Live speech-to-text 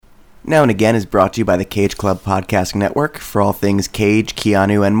Now and Again is brought to you by the Cage Club Podcasting Network. For all things Cage,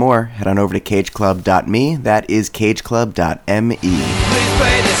 Keanu, and more, head on over to cageclub.me. That is cageclub.me. Please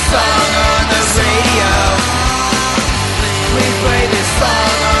play this song on the radio. Please play this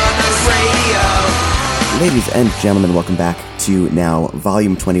song on the radio. Ladies and gentlemen, welcome back to now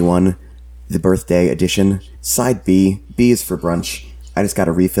Volume 21, the birthday edition. Side B. B is for brunch. I just got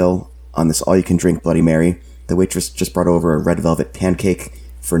a refill on this all-you-can-drink Bloody Mary. The waitress just brought over a red velvet pancake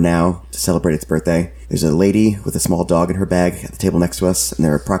for now to celebrate its birthday. There's a lady with a small dog in her bag at the table next to us, and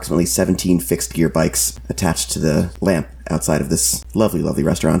there are approximately 17 fixed-gear bikes attached to the lamp outside of this lovely, lovely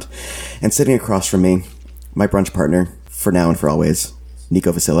restaurant. And sitting across from me, my brunch partner, for now and for always,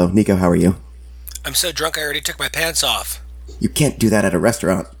 Nico Vasillo. Nico, how are you? I'm so drunk I already took my pants off. You can't do that at a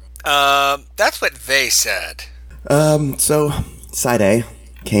restaurant. That's what they said. So, Side A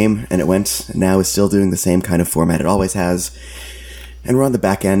came and it went, and now is still doing the same kind of format it always has. And we're on the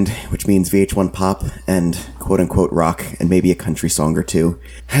back end, which means VH1 pop and quote-unquote rock and maybe a country song or two.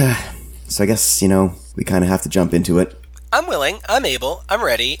 So I guess, we kind of have to jump into it. I'm willing, I'm able, I'm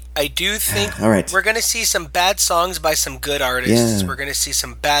ready. I do think All right. We're going to see some bad songs by some good artists. Yeah. We're going to see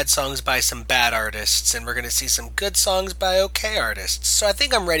some bad songs by some bad artists. And we're going to see some good songs by okay artists. So I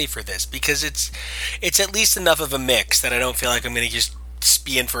think I'm ready for this because it's at least enough of a mix that I don't feel like I'm going to just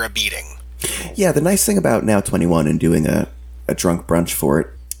be in for a beating. Yeah, the nice thing about Now 21 and doing a drunk brunch for it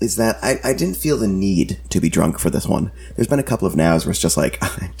is that I didn't feel the need to be drunk for this one. There's been a couple of nows where it's just like,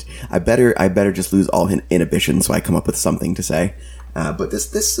 I better just lose all inhibition so I come up with something to say. But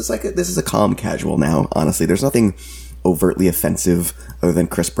this is a calm casual now, honestly. There's nothing overtly offensive other than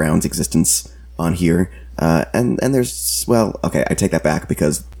Chris Brown's existence on here. And there's, well, okay, I take that back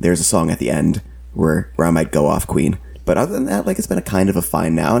because there's a song at the end where I might go off Queen. But other than that, it's been a kind of a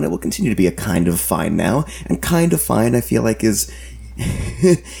fine now, and it will continue to be a kind of fine now. And kind of fine, I feel like, is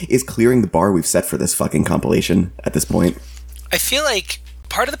clearing the bar we've set for this fucking compilation at this point. I feel like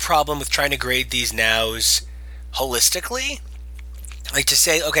part of the problem with trying to grade these nows holistically, like to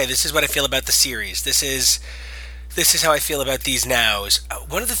say, okay, this is what I feel about the series. This is how I feel about these nows.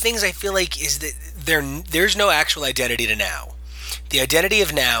 One of the things I feel like is that there's no actual identity to now. The identity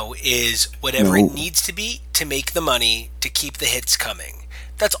of now is whatever it needs to be to make the money, to keep the hits coming.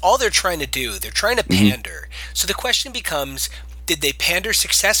 That's all they're trying to do. They're trying to pander. So the question becomes, did they pander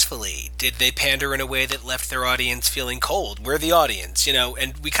successfully? Did they pander in a way that left their audience feeling cold? We're the audience,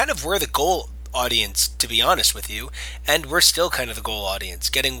 and we kind of were the goal audience, to be honest with you, and we're still kind of the goal audience.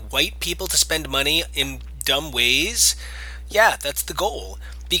 Getting white people to spend money in dumb ways, yeah, that's the goal.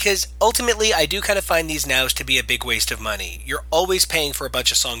 Because ultimately, I do kind of find these nows to be a big waste of money. You're always paying for a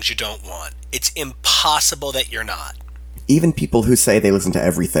bunch of songs you don't want. It's impossible that you're not. Even people who say they listen to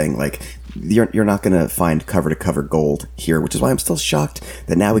everything, you're not going to find cover-to-cover gold here, which is why I'm still shocked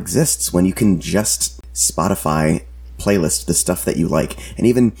that Now exists when you can just Spotify playlist the stuff that you like. And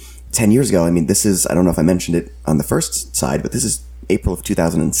even 10 years ago, this is, I don't know if I mentioned it on the first side, but this is April of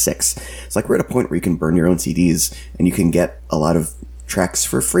 2006. It's like we're at a point where you can burn your own CDs and you can get a lot of tracks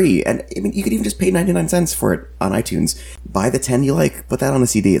for free, and you could even just pay 99 cents for it on iTunes. Buy the 10 you like, put that on a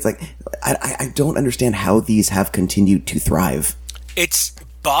CD. It's like I don't understand how these have continued to thrive. It's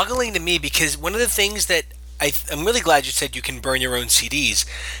boggling to me because one of the things that I'm really glad you said you can burn your own CDs.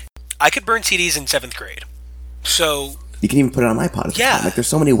 I could burn CDs in 7th grade, so you can even put it on iPod. Yeah, there's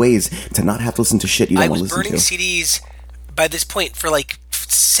so many ways to not have to listen to shit you don't want to listen to. I was burning CDs by this point for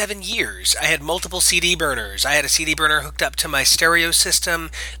 7 years. I had multiple CD burners. I had a CD burner hooked up to my stereo system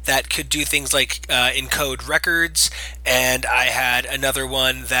that could do things like encode records, and I had another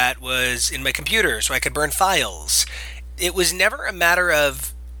one that was in my computer so I could burn files. It was never a matter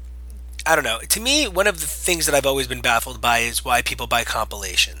of, I don't know. To me, one of the things that I've always been baffled by is why people buy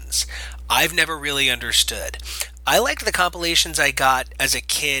compilations. I've never really understood. I liked the compilations I got as a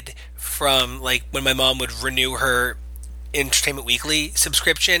kid from when my mom would renew her Entertainment Weekly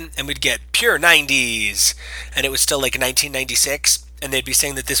subscription, and we'd get pure 90s, and it was still 1996, and they'd be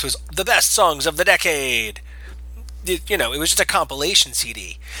saying that this was the best songs of the decade. It was just a compilation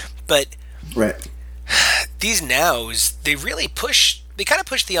CD. But right, these nows, they kind of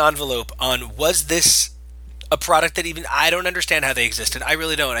push the envelope on, was this a product that even I don't understand how they existed. I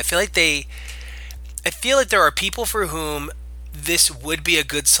really don't. I feel like there are people for whom this would be a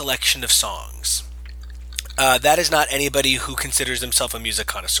good selection of songs. That is not anybody who considers themselves a music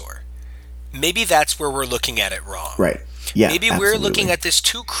connoisseur. Maybe that's where we're looking at it wrong. Right. Yeah. Maybe we're looking at this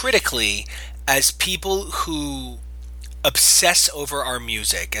too critically as people who obsess over our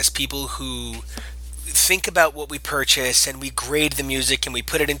music, as people who think about what we purchase and we grade the music and we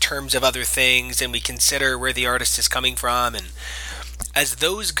put it in terms of other things and we consider where the artist is coming from. And as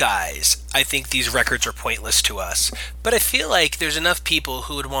those guys, I think these records are pointless to us. But I feel like there's enough people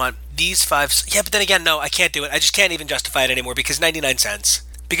who would want these five... Yeah, but then again, no, I can't do it. I just can't even justify it anymore because 99 cents.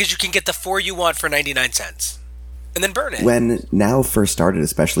 Because you can get the 4 you want for 99 cents. And then burn it. When Now first started,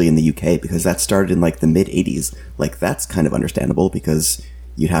 especially in the UK, because that started in like the mid-80s, like that's kind of understandable because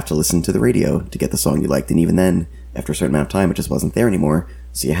you'd have to listen to the radio to get the song you liked. And even then, after a certain amount of time, it just wasn't there anymore.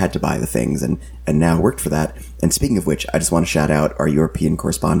 So you had to buy the things, and Now worked for that. And speaking of which, I just want to shout out our European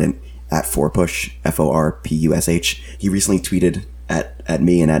correspondent at 4push, Forpush. He recently tweeted at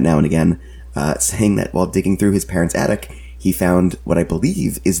me and at Now and Again, saying that while digging through his parents' attic, he found what I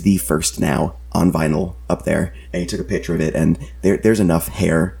believe is the first Now on vinyl up there. And he took a picture of it, and there's enough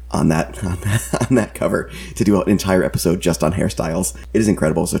hair on that cover to do an entire episode just on hairstyles. It is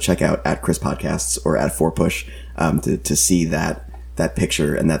incredible. So check out at Chris Podcasts or at 4push to see that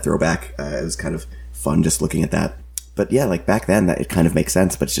picture and that throwback. It was kind of fun just looking at that. But yeah, like back then, that it kind of makes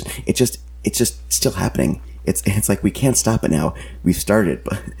sense. But it's just still happening. It's like we can't stop it now. We've started,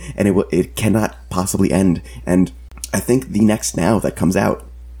 and it cannot possibly end. And I think the next Now that comes out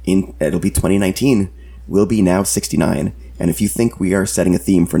it'll be 2019 will be Now 69. And if you think we are setting a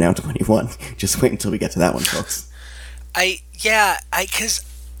theme for Now 21, just wait until we get to that one, folks. Because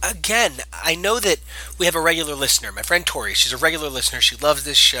again, I know that we have a regular listener, my friend Tori. She's a regular listener. She loves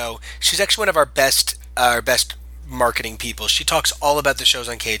this show. She's actually one of our best marketing people. She talks all about the shows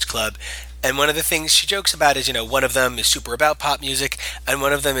on Cage Club. And one of the things she jokes about is, one of them is super about pop music, and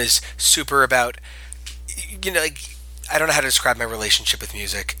one of them is super about, I don't know how to describe my relationship with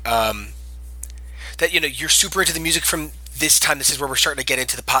music. That, you're super into the music from this time. This is where we're starting to get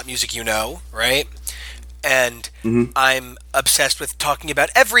into the pop music, right? And I'm obsessed with talking about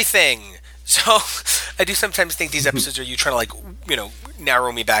everything. So I do sometimes think these episodes are you trying to,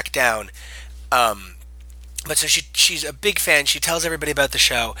 narrow me back down. But so she's a big fan. She tells everybody about the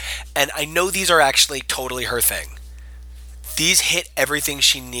show. And I know these are actually totally her thing. These hit everything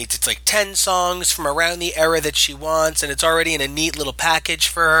she needs. It's like 10 songs from around the era that she wants, and it's already in a neat little package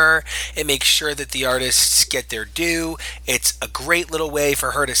for her. It makes sure that the artists get their due. It's a great little way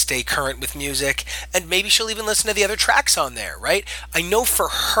for her to stay current with music, and maybe she'll even listen to the other tracks on there, right? I know for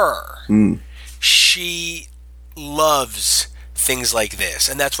her, she loves things like this,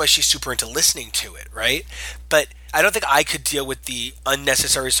 and that's why she's super into listening to it, right? But I don't think I could deal with the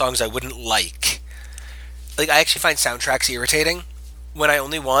unnecessary songs I wouldn't like. Like, I actually find soundtracks irritating when I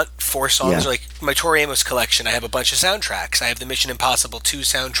only want 4 songs. Yeah. Like, my Tori Amos collection, I have a bunch of soundtracks. I have the Mission Impossible 2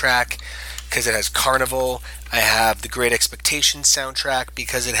 soundtrack because it has Carnival. I have the Great Expectations soundtrack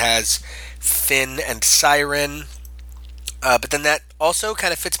because it has Finn and Siren. But then that also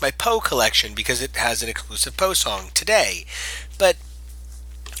kind of fits my Poe collection because it has an exclusive Poe song, Today. But,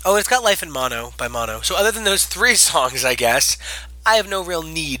 it's got Life in Mono by Mono. So other than those 3 songs, I guess, I have no real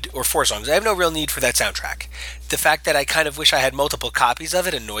need, or 4 songs, I have no real need for that soundtrack. The fact that I kind of wish I had multiple copies of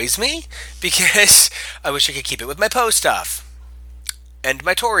it annoys me, because I wish I could keep it with my Poe stuff. And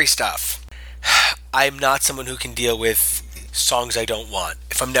my Tori stuff. I'm not someone who can deal with songs I don't want.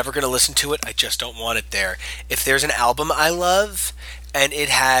 If I'm never going to listen to it, I just don't want it there. If there's an album I love, and it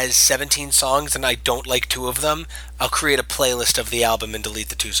has 17 songs, and I don't like 2 of them, I'll create a playlist of the album and delete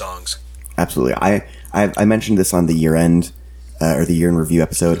the 2 songs. Absolutely. I mentioned this on the year-end or the year in review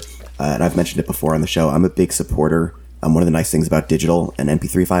episode, and I've mentioned it before on the show. I'm a big supporter. One of the nice things about digital and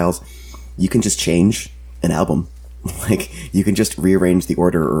MP3 files, you can just change an album. Like, you can just rearrange the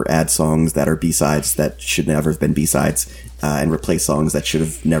order or add songs that are B-sides that should never have been B-sides, and replace songs that should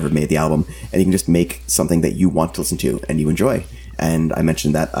have never made the album. And you can just make something that you want to listen to and you enjoy. And I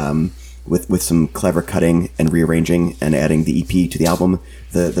mentioned that with some clever cutting and rearranging and adding the EP to the album,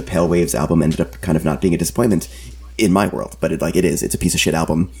 the Pale Waves album ended up kind of not being a disappointment. In my world, but it's a piece of shit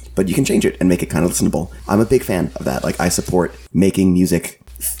album, but you can change it and make it kind of listenable. I'm a big fan of that. Like, I support making music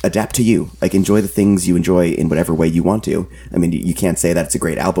adapt to you. Like, enjoy the things you enjoy in whatever way you want to. I mean, you can't say that it's a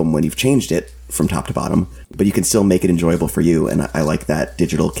great album when you've changed it from top to bottom, but you can still make it enjoyable for you, and I like that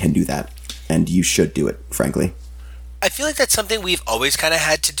digital can do that, and you should do it, frankly. I feel like that's something we've always kind of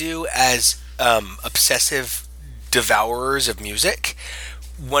had to do as obsessive devourers of music.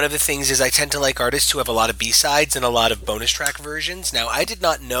 One of the things is I tend to like artists who have a lot of B-sides and a lot of bonus track versions. Now, I did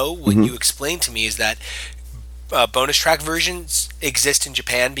not know what you explained to me is that bonus track versions exist in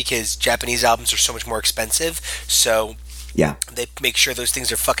Japan because Japanese albums are so much more expensive. So yeah, they make sure those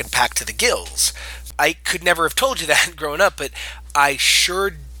things are fucking packed to the gills. I could never have told you that growing up, but I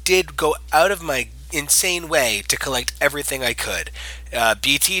sure did go out of my insane way to collect everything I could.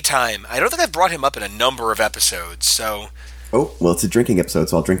 BT Time. I don't think I've brought him up in a number of episodes, so... Oh, well, it's a drinking episode,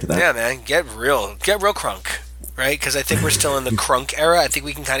 so I'll drink to that. Yeah, man, get real crunk. right? Because I think we're still in the crunk era. I think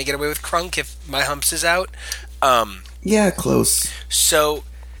we can kind of get away with crunk if My Humps is out. Yeah, close. So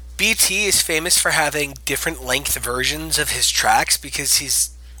BT is famous for having different length versions of his tracks because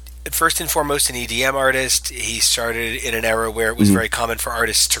he's first and foremost an EDM artist. He started in an era where it was very common for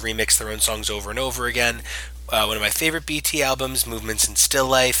artists to remix their own songs over and over again. One of my favorite BT albums, Movements in Still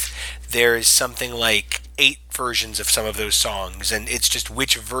Life, there's something like 8 versions of some of those songs, and it's just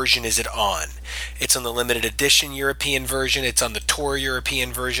which version is it on. It's on the limited edition European version, it's on the tour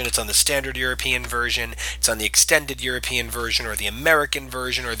European version, it's on the standard European version, it's on the extended European version, or the American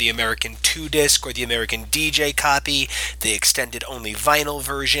version, or the American 2-disc, or the American DJ copy, the extended only vinyl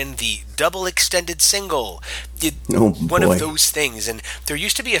version, the double extended single. One of those things. And there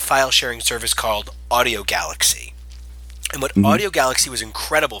used to be a file sharing service called Audio Galaxy. And what Audio Galaxy was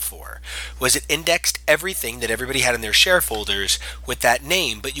incredible for was it indexed everything that everybody had in their share folders with that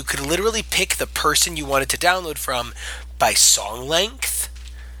name, but you could literally pick the person you wanted to download from by song length.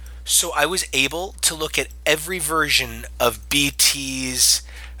 So I was able to look at every version of BT's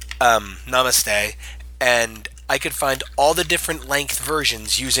Namaste, and I could find all the different length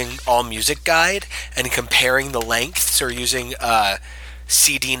versions using AllMusicGuide and comparing the lengths, or using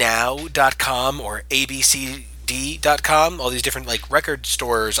cdnow.com or abcd.com, all these different like record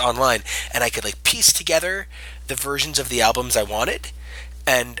stores online, and I could like piece together the versions of the albums I wanted,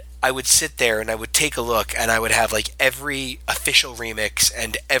 and I would sit there and I would take a look, and I would have like every official remix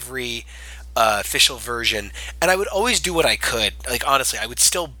and every official version, and I would always do what I could. Like, honestly, I would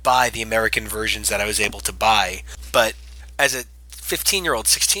still buy the American versions that I was able to buy, but as a 15-year-old,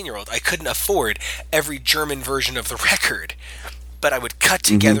 16-year-old, I couldn't afford every German version of the record. But I would cut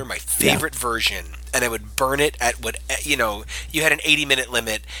together my favorite version, and I would burn it at what, you had an 80-minute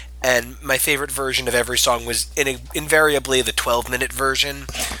limit, and my favorite version of every song was invariably the 12-minute version,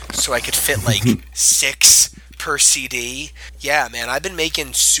 so I could fit like 6 per CD. Yeah, man, I've been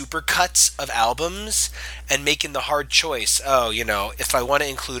making super cuts of albums and making the hard choice. If I want to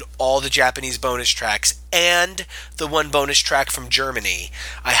include all the Japanese bonus tracks and the one bonus track from Germany,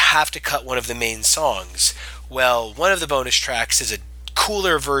 I have to cut one of the main songs. Well, one of the bonus tracks is a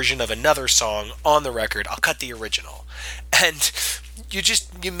cooler version of another song on the record. I'll cut the original. And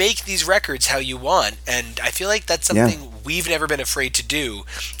you make these records how you want, and I feel like that's something we've never been afraid to do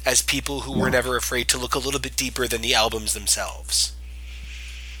as people who were never afraid to look a little bit deeper than the albums themselves.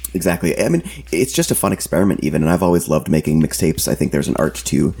 Exactly. I mean, it's just a fun experiment even, and I've always loved making mixtapes. I think there's an art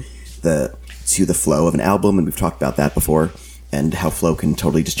to the flow of an album, and we've talked about that before, and how flow can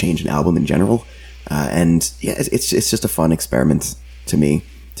totally just change an album in general. It's just a fun experiment to me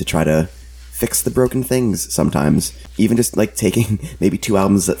to try to fix the broken things sometimes. Even just like taking maybe 2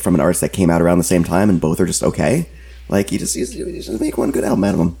 albums from an artist that came out around the same time and both are just okay. Like you just make one good album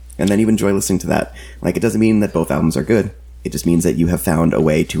out of them, and then you enjoy listening to that. Like, it doesn't mean that both albums are good. It just means that you have found a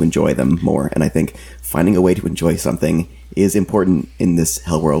way to enjoy them more. And I think finding a way to enjoy something is important in this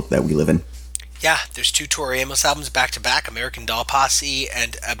hell world that we live in. Yeah, there's 2 Tori Amos albums back-to-back, American Doll Posse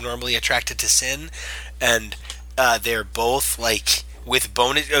and Abnormally Attracted to Sin, and they're both like with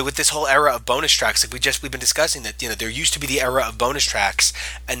this whole era of bonus tracks. Like we've been discussing that there used to be the era of bonus tracks,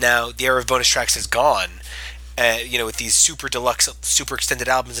 and now the era of bonus tracks is gone. With these super deluxe, super extended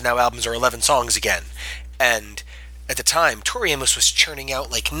albums, and now albums are 11 songs again. And at the time, Tori Amos was churning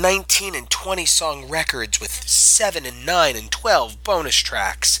out like 19 and 20 song records with 7 and 9 and 12 bonus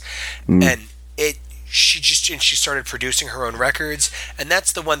tracks, and she started producing her own records, and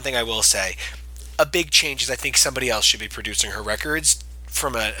that's the one thing I will say. A big change is I think somebody else should be producing her records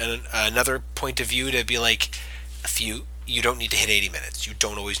from another point of view, to be like, you don't need to hit 80 minutes. You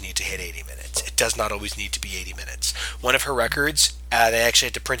don't always need to hit 80 minutes. It does not always need to be 80 minutes. One of her records, they actually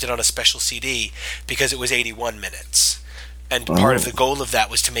had to print it on a special CD because it was 81 minutes. And part of the goal of that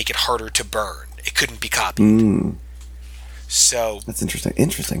was to make it harder to burn. It couldn't be copied. So that's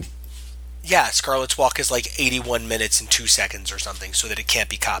interesting. Yeah, Scarlet's Walk is like 81 minutes and 2 seconds or something, so that it can't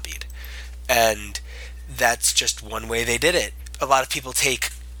be copied. And that's just one way they did it. A lot of people take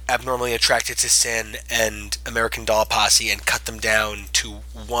Abnormally Attracted to Sin and American Doll Posse and cut them down to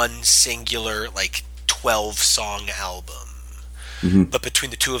one singular, like, 12-song album. But between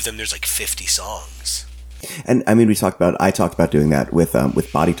the two of them, there's like 50 songs. And I mean, I talked about doing that with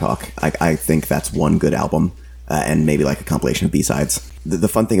Body Talk. I think that's one good album, and maybe like a compilation of B-sides. The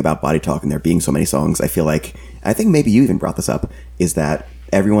fun thing about Body Talk and there being so many songs, I think maybe you even brought this up, is that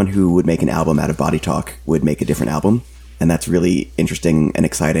everyone who would make an album out of Body Talk would make a different album. And that's really interesting and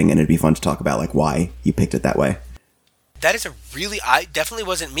exciting, and it'd be fun to talk about like why you picked it that way. That is I definitely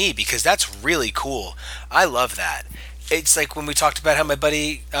wasn't me, because that's really cool. I love that. It's like when we talked about how my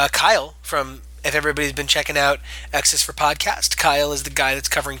buddy Kyle from if everybody's been checking out X's for Podcast, Kyle is the guy that's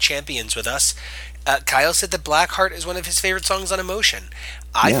covering Champions with us. Kyle said that Blackheart is one of his favorite songs on Emotion.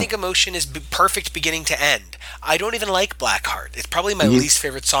 I think Emotion is perfect beginning to end. I don't even like Blackheart. It's probably my least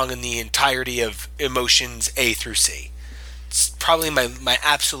favorite song in the entirety of Emotion's A through C. It's probably my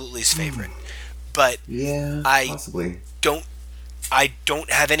absolute least favorite. But possibly. I don't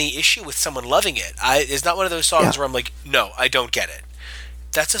have any issue with someone loving it. It's not one of those songs where I'm like, no, I don't get it.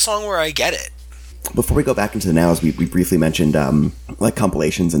 That's a song where I get it. Before we go back into the nows, we briefly mentioned like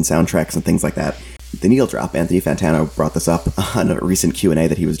compilations and soundtracks and things like that. The needle drop, Anthony Fantano brought this up on a recent Q&A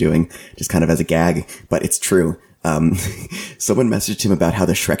that he was doing, just kind of as a gag, but it's true. Someone messaged him about how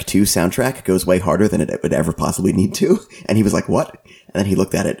the Shrek 2 soundtrack goes way harder than it would ever possibly need to, and he was like, what? And then he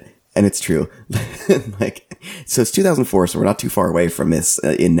looked at it, and it's true. So it's 2004, so we're not too far away from this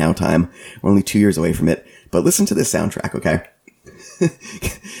in now time. We're only 2 years away from it. But listen to this soundtrack, okay?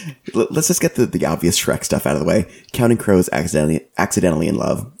 Let's just get the obvious Shrek stuff out of the way. Counting Crows, accidentally in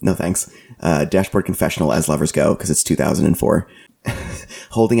love. No thanks. Dashboard Confessional, As Lovers Go, because it's 2004.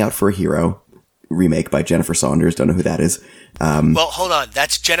 Holding Out for a Hero, remake by Jennifer Saunders. Don't know who that is. Well, hold on.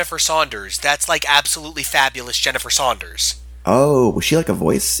 That's Jennifer Saunders. That's like absolutely fabulous Jennifer Saunders. Oh, was she like a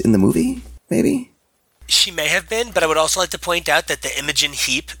voice in the movie? Maybe? She may have been, but I would also like to point out that the Imogen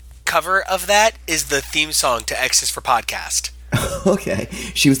Heap cover of that is the theme song to X's for Podcast. Okay.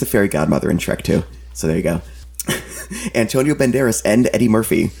 She was the fairy godmother in Shrek 2. So there you go. Antonio Banderas and Eddie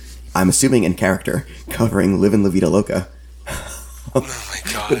Murphy, I'm assuming in character, covering Livin' La Vida Loca. Oh my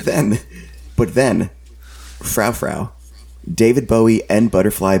god. But then, Frau, David Bowie and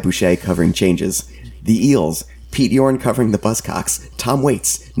Butterfly Boucher covering Changes, The Eels, Pete Yorn covering The Buzzcocks, Tom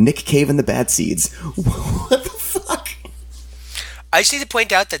Waits, Nick Cave and the Bad Seeds. What the fuck? I just need to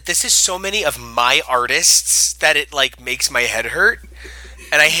point out that this is so many of my artists that it, like, makes my head hurt.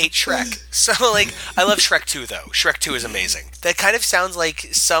 And I hate Shrek. So, like, I love Shrek 2, though. Shrek 2 is amazing. That kind of sounds like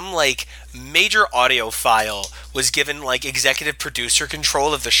some, like, major audiophile was given, like, executive producer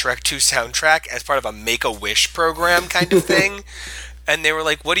control of the Shrek 2 soundtrack as part of a Make-A-Wish program kind of thing. And they were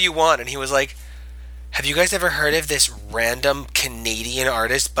like, what do you want? And he was like, have you guys ever heard of this random Canadian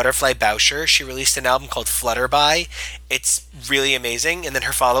artist, Butterfly Boucher? She released an album called Flutterby. It's really amazing. And then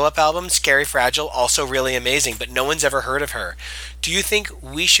her follow-up album, Scary Fragile, also really amazing, but no one's ever heard of her. Do you think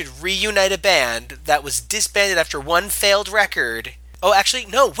we should reunite a band that was disbanded after one failed record? Oh, actually,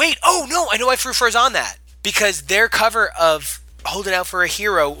 no, wait. Oh, no, I know why Frou Fur's on that. Because their cover of Holding Out for a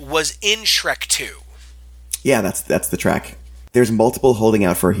Hero was in Shrek 2. Yeah, that's the track. There's multiple Holding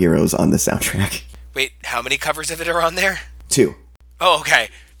Out for Heroes on the soundtrack. Wait, how many covers of it are on there? 2. Oh, okay.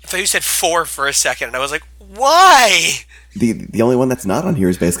 I thought you said 4 for a second, and I was like, why? The only one that's not on here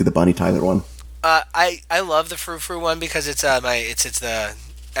is basically the Bonnie Tyler one. I love the Frou Frou one because it's the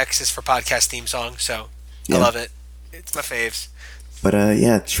X's for Podcast theme song, so I love it. It's my faves. But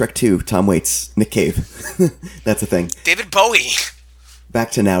Shrek 2, Tom Waits, Nick Cave. That's the thing. David Bowie.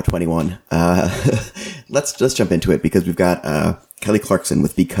 Back to Now 21. Let's just jump into it because we've got Kelly Clarkson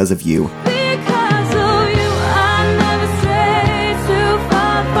with Because of You. Because of you, I never stray too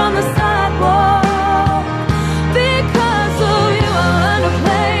far from the sidewalk. Because of you, I learn to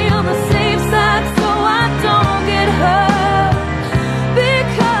play on the safe side so I don't get hurt.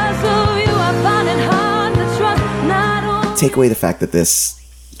 Because of you, I find it hard to trust not only... Take away the fact that this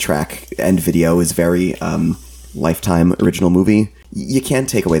track and video is very Lifetime original movie. You can't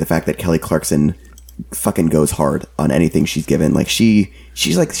take away the fact that Kelly Clarkson fucking goes hard on anything she's given. Like she's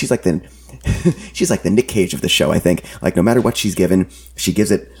like the she's like the Nick Cage of the show, I think. Like no matter what she's given, she gives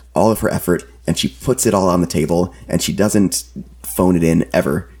it all of her effort and she puts it all on the table and she doesn't phone it in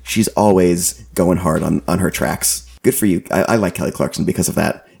ever. She's always going hard on her tracks. Good for you. I like Kelly Clarkson because of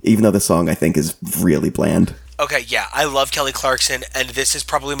that, even though the song I think is really bland. Okay, yeah, I love Kelly Clarkson, and this is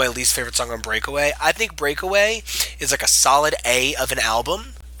probably my least favorite song on Breakaway. I think Breakaway is like a solid A of an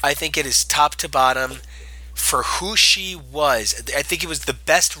album. I think it is top to bottom for who she was. I think it was the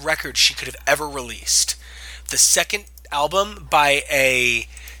best record she could have ever released. The second album by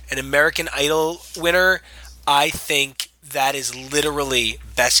an American Idol winner, I think that is literally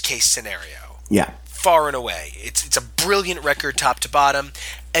best case scenario. Yeah. Far and away. It's a brilliant record top to bottom.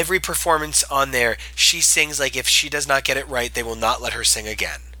 Every performance on there, she sings like if she does not get it right, they will not let her sing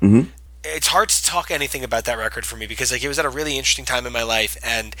again. Mm-hmm. It's hard to talk anything about that record for me because like it was at a really interesting time in my life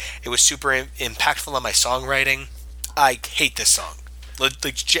and it was super impactful on my songwriting. I hate this song.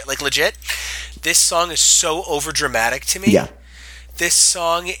 Legit. This song is so overdramatic to me. Yeah. This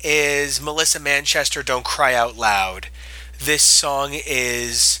song is Melissa Manchester, Don't Cry Out Loud. This song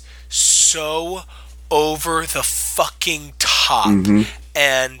is so over the fucking top. Mm-hmm.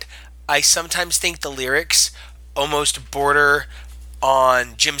 And I sometimes think the lyrics almost border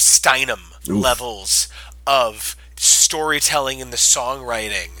on Jim Steinham levels of storytelling in the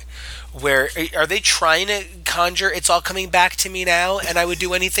songwriting. Where are they trying to conjure "It's all coming back to me now" and I would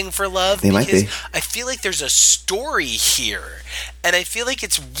do anything for love? They might be. I feel like there's a story here, and I feel like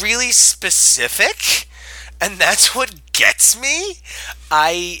it's really specific, and that's what gets me.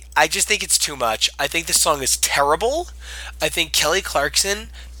 I just think it's too much. I think the song is terrible. I think Kelly Clarkson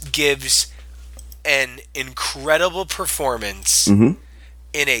gives an incredible performance in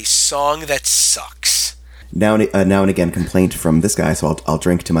a song that sucks. Now and again, complaint from this guy, so I'll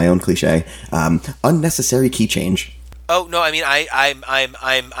drink to my own cliche. Unnecessary key change. Oh no! I mean,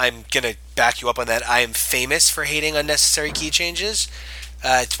 I'm gonna back you up on that. I am famous for hating unnecessary key changes.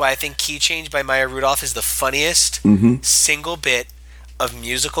 It's why I think "Key Change" by Maya Rudolph is the funniest single bit of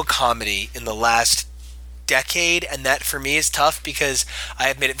musical comedy in the last decade, and that for me is tough because I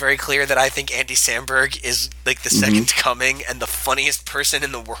have made it very clear that I think Andy Samberg is like the second coming and the funniest person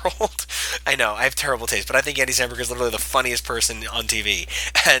in the world. I know, I have terrible taste, but I think Andy Samberg is literally the funniest person on TV,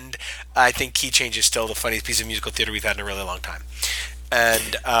 and I think Key Change is still the funniest piece of musical theater we've had in a really long time.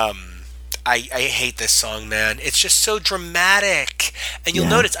 And I hate this song, man. It's just so dramatic. And you'll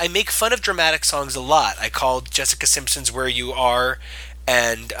notice I make fun of dramatic songs a lot. I called Jessica Simpson's "Where You Are"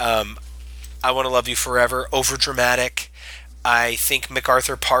 and "I Want to Love You Forever" over dramatic. I think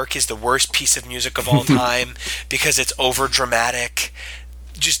MacArthur Park is the worst piece of music of all time because it's over dramatic.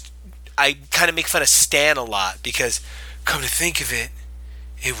 Just, I kind of make fun of Stan a lot because, come to think of it,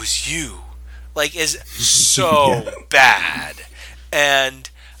 it was you. Like, is so bad.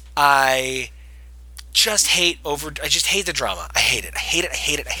 And I just hate the drama. I hate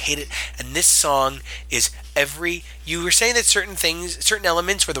it. And this song is you were saying that certain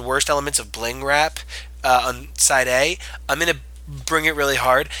elements were the worst elements of bling rap on side A. I'm going to bring it really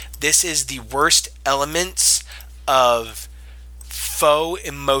hard. This is the worst elements of faux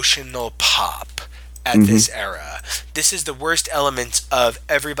emotional pop at this era. This is the worst elements of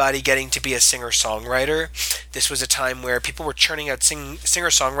everybody getting to be a singer-songwriter. This was a time where people were churning out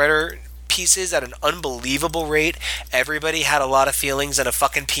singer-songwriter pieces at an unbelievable rate. Everybody had a lot of feelings and a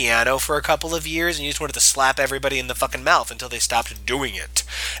fucking piano for a couple of years, and you just wanted to slap everybody in the fucking mouth until they stopped doing it.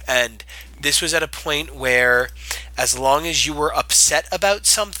 And this was at a point where as long as you were upset about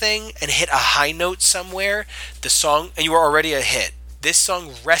something and hit a high note somewhere, the song, and you were already a hit, this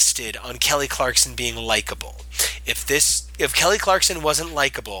song rested on Kelly Clarkson being likable. If Kelly Clarkson wasn't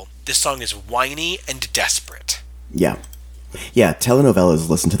likable, this song is whiny and desperate. Yeah. Yeah, telenovelas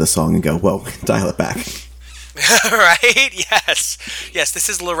listen to the song and go, whoa, dial it back. Right? Yes. Yes, this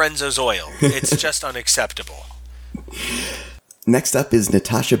is Lorenzo's Oil. It's just unacceptable. Next up is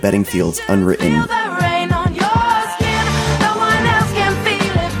Natasha Bedingfield's Unwritten. Feel the rain on your skin. No one else can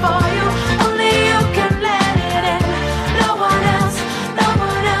feel it for you. Only you can let it in. No one else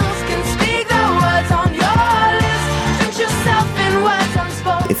can speak the words on your lips. Drench yourself in words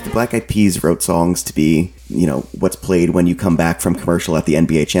unspoken. If the Black Eyed Peas wrote songs to be, what's played when you come back from commercial at the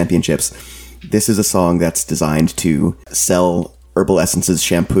NBA championships, this is a song that's designed to sell Herbal Essence's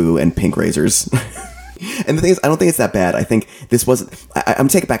shampoo and pink razors. And the thing is, I don't think it's that bad. I think this wasn't... I'm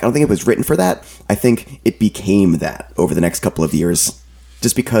taking it back. I don't think it was written for that. I think it became that over the next couple of years,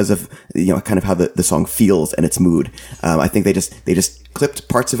 just because of kind of how the song feels and its mood. I think they just clipped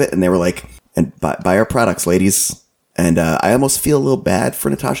parts of it and they were like, "And buy our products, ladies." And I almost feel a little bad for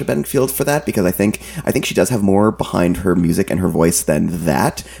Natasha Bedingfield for that, because I think she does have more behind her music and her voice than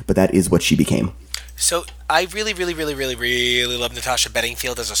that, but that is what she became. So I really, really, really, really, really love Natasha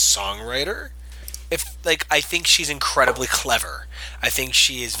Bedingfield as a songwriter. I think she's incredibly clever. I think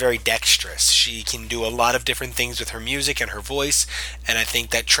she is very dexterous. She can do a lot of different things with her music and her voice, and I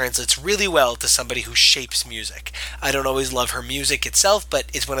think that translates really well to somebody who shapes music. I don't always love her music itself, but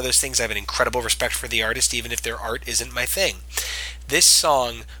it's one of those things I have an incredible respect for the artist, even if their art isn't my thing. This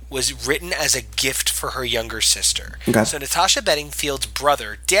song was written as a gift for her younger sister. Okay. So Natasha Bedingfield's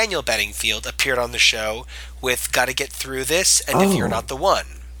brother, Daniel Bedingfield, appeared on the show with "Gotta Get Through This" and "If You're Not the One."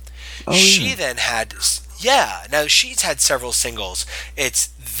 She then had... Yeah, now she's had several singles. It's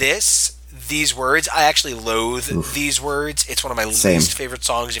These Words. I actually loathe These Words. It's one of my least favorite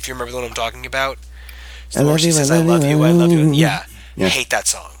songs, if you remember the one I'm talking about. It's the one where she says, I love you. Yeah. I hate that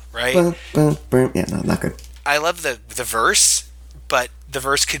song, right? Yeah, no, not good. I love the verse, but the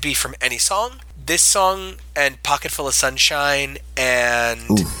verse could be from any song. This song and Pocket Full of Sunshine and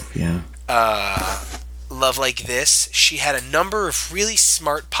Love Like This, she had a number of really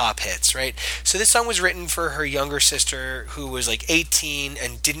smart pop hits, right? So this song was written for her younger sister who was like 18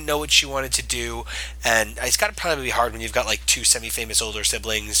 and didn't know what she wanted to do. And it's got to probably be hard when you've got like two semi-famous older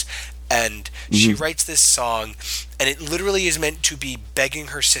siblings. And she writes this song, and it literally is meant to be begging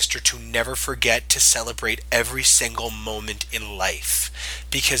her sister to never forget to celebrate every single moment in life,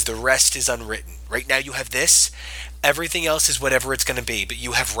 because the rest is unwritten. Right now you have this, everything else is whatever it's going to be, but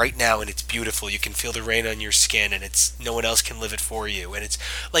you have right now, and it's beautiful. You can feel the rain on your skin, and it's no one else can live it for you. And it's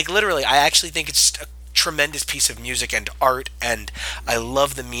like literally, I actually think it's a tremendous piece of music and art, and I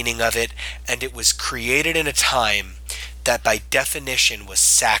love the meaning of it. And it was created in a time that by definition was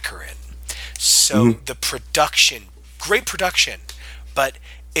saccharine. So the production, great production, but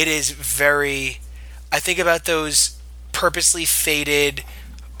it is very, I think about those purposely faded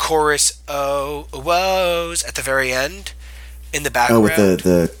chorus woes at the very end in the background. Oh,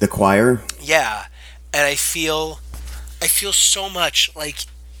 with the choir? Yeah. And I feel so much like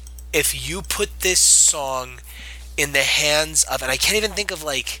if you put this song in the hands of, and I can't even think of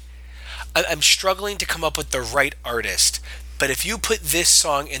like, I'm struggling to come up with the right artist, but if you put this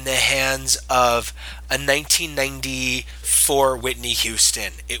song in the hands of a 1994 Whitney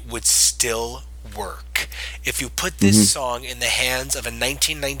Houston, it would still work. If you put this song in the hands of a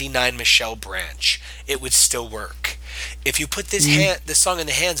 1999 Michelle Branch, it would still work. If you put this song in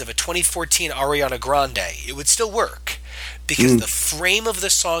the hands of a 2014 Ariana Grande, it would still work. Because the frame of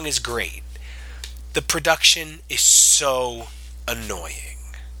the song is great. The production is so annoying.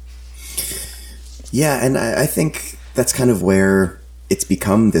 Yeah, and I think that's kind of where it's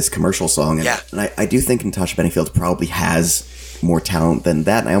become this commercial song. And, and I do think Natasha Bedingfield probably has more talent than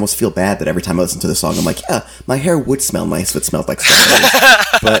that. And I almost feel bad that every time I listen to the song, I'm like, yeah, my hair would smell nice if it smelled like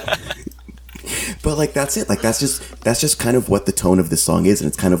stuff. But like, that's it. Like, that's just kind of what the tone of this song is. And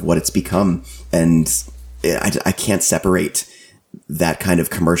it's kind of what it's become. And I can't separate that kind of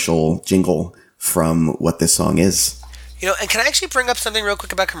commercial jingle from what this song is. You know, and can I actually bring up something real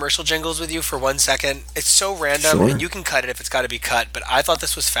quick about commercial jingles with you for 1 second? It's so random, Sure. and you can cut it if it's got to be cut, but I thought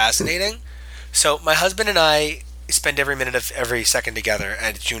this was fascinating. So my husband and I spend every minute of every second together,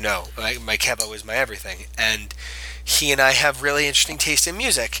 and as you know, my Kebo is my everything, and he and I have really interesting taste in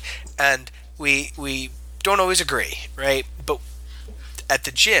music, and we don't always agree, right? But at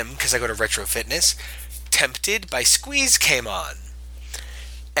the gym, because I go to Retro Fitness, Tempted by Squeeze came on,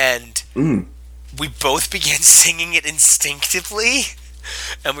 and we both began singing it instinctively,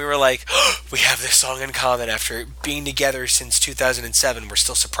 and we were like, oh, we have this song in common. After being together since 2007, we're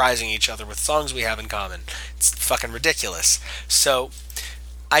still surprising each other with songs we have in common. It's fucking ridiculous. So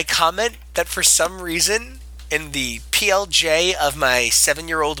I comment that for some reason in the PLJ of my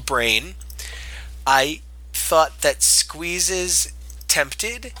 7-year-old brain, I thought that Squeeze's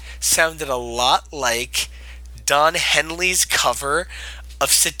Tempted sounded a lot like Don Henley's cover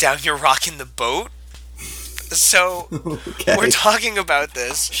of Sit Down, You're Rockin' the Boat. So we're talking about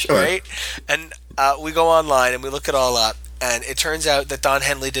this, right? And we go online and we look it all up, and it turns out that Don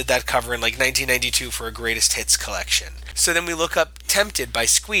Henley did that cover in like 1992 for a greatest hits collection. So then we look up Tempted by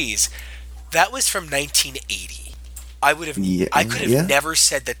Squeeze. That was from 1980. I could have never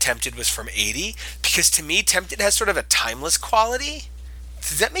said that Tempted was from 80, because to me Tempted has sort of a timeless quality.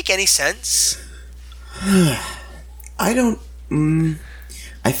 Does that make any sense? I don't.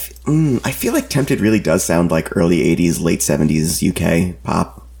 I feel like Tempted really does sound like early 80s, late 70s UK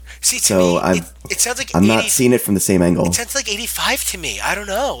pop. See, to me, it sounds like I'm not seeing it from the same angle. It sounds like 85 to me. I don't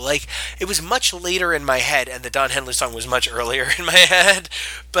know. Like, it was much later in my head, and the Don Henley song was much earlier in my head.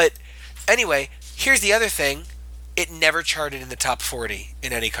 But anyway, here's the other thing. It never charted in the top 40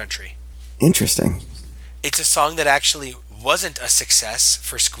 in any country. Interesting. It's a song that actually wasn't a success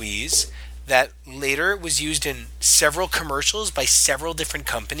for Squeeze, that later was used in several commercials by several different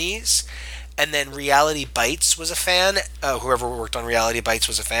companies, and then Reality Bites was a fan, whoever worked on Reality Bites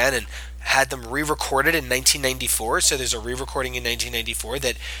was a fan, and had them re-recorded in 1994, so there's a re-recording in 1994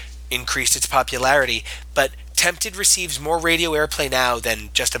 that increased its popularity, but Tempted receives more radio airplay now than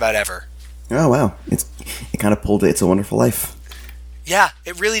just about ever. Oh, wow. It kind of pulled It's a Wonderful Life. Yeah,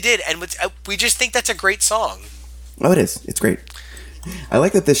 it really did, and we just think that's a great song. Oh, it is. It's great. I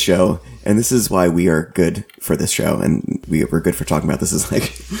like that this show, and this is why we are good for this show, and we're good for talking about this, is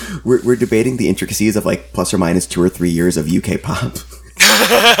like, we're debating the intricacies of like plus or minus 2 or 3 years of UK pop.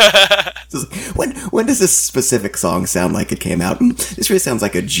 When does this specific song sound like it came out? This really sounds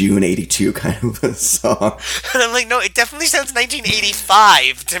like a June 82 kind of a song. And I'm like, no, it definitely sounds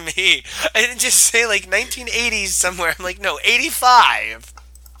 1985 to me. I didn't just say like 1980s somewhere. I'm like, no, 85.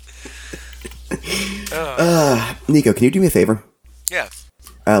 Nico, can you do me a favor? Yeah.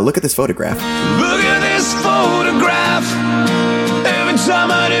 Look at this photograph. Look at this photograph. Every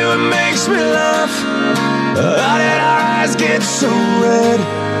time I do, it makes me laugh. How did our eyes get so red?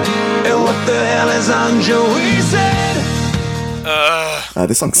 And what the hell is on Joey's head?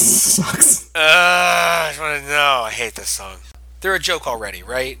 This song sucks. I just want to know. I hate this song. They're a joke already,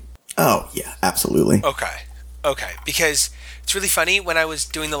 right? Oh, yeah, absolutely. Okay. Because it's really funny. When I was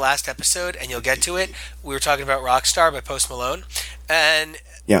doing the last episode, and you'll get to it, we were talking about Rockstar by Post Malone. And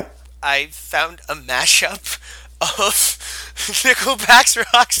Yeah. I found a mashup of Nickelback's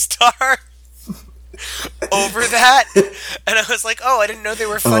Rockstar over that. And I was like, oh, I didn't know they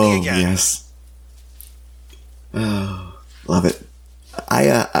were funny again. Yes. Oh, love it.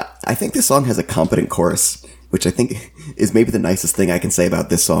 I think this song has a competent chorus, which I think is maybe the nicest thing I can say about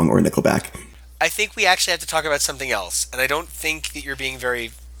this song or Nickelback. I think we actually have to talk about something else, and I don't think that you're being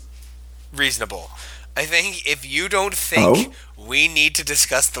very reasonable. I think if you don't think we need to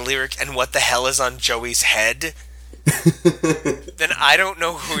discuss the lyric and what the hell is on Joey's head, then I don't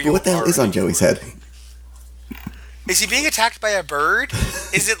know who you are. What the hell is on Joey's head? Is he being attacked by a bird?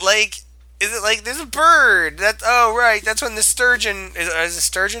 Is it like there's a bird? That's when the sturgeon is a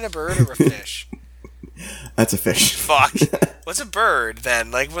sturgeon a bird or a fish? That's a fish. Fuck. What's a bird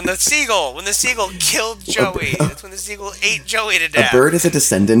then? Like when the seagull killed Joey. That's when the seagull ate Joey to death. A bird is a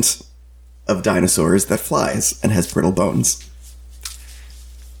descendant of dinosaurs that flies and has brittle bones.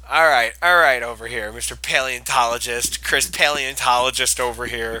 All right, over here, Mr. Paleontologist, Chris Paleontologist over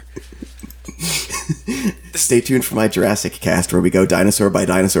here. Stay tuned for my Jurassic cast where we go dinosaur by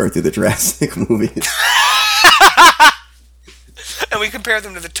dinosaur through the Jurassic movies. And we compare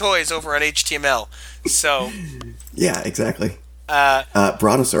them to the toys over on HTML. So. Yeah, exactly.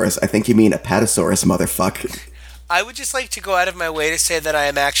 Brontosaurus, I think you mean Apatosaurus, motherfucker. I would just like to go out of my way to say that I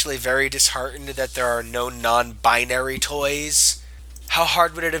am actually very disheartened that there are no non-binary toys. How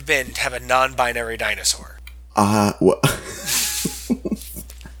hard would it have been to have a non-binary dinosaur? What?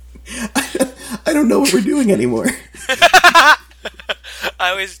 I don't know what we're doing anymore.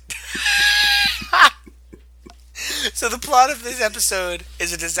 So the plot of this episode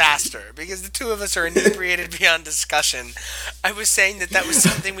is a disaster because the two of us are inebriated beyond discussion. I was saying that was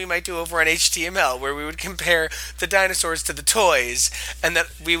something we might do over on HTML, where we would compare the dinosaurs to the toys, and that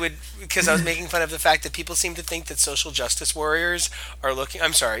we would, because I was making fun of the fact that people seem to think that social justice warriors are looking.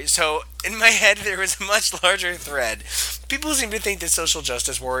 I'm sorry. So in my head there was a much larger thread. People seem to think that social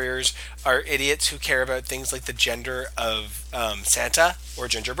justice warriors are idiots who care about things like the gender of Santa or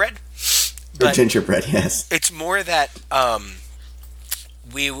gingerbread. Or gingerbread, yes. It's more that we're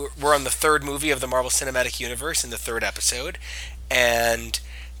on the third movie of the Marvel Cinematic Universe in the third episode, and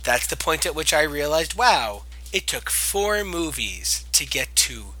that's the point at which I realized, wow, it took 3 movies to get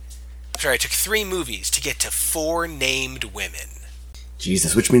to 4 named women.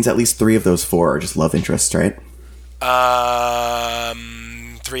 Jesus, which means at least 3 of those 4 are just love interests, right?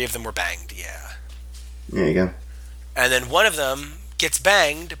 3 of them were banged, yeah. There you go. And then one of them gets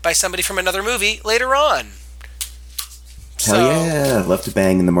banged by somebody from another movie later on. Hell yeah, love to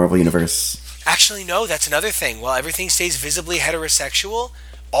bang in the Marvel Universe. Actually, no, that's another thing. While everything stays visibly heterosexual,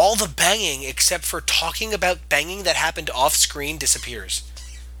 all the banging except for talking about banging that happened off-screen disappears.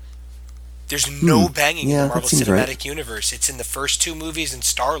 There's no banging in the Marvel Cinematic Universe. It's in the first 2 movies and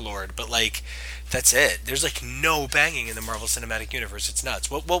Star-Lord, but that's it. There's no banging in the Marvel Cinematic Universe. It's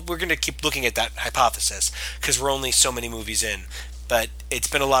nuts. Well, we're going to keep looking at that hypothesis because we're only so many movies in. But it's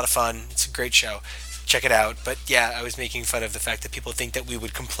been a lot of fun. It's a great show. Check it out. But yeah, I was making fun of the fact that people think that we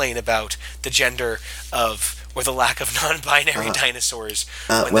would complain about the gender of or the lack of non-binary dinosaurs.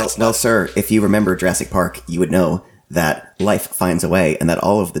 Well, sir, if you remember Jurassic Park, you would know that life finds a way and that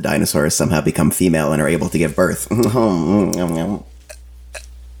all of the dinosaurs somehow become female and are able to give birth. I'm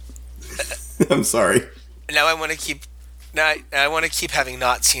sorry. Now I want to keep having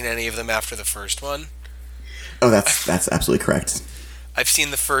not seen any of them after the first one. Oh, that's absolutely correct. I've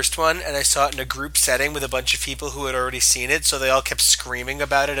seen the first one, and I saw it in a group setting with a bunch of people who had already seen it, so they all kept screaming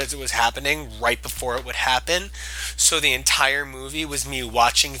about it as it was happening right before it would happen. So the entire movie was me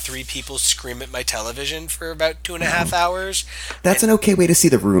watching 3 people scream at my television for about 2.5 hours. That's an okay way to see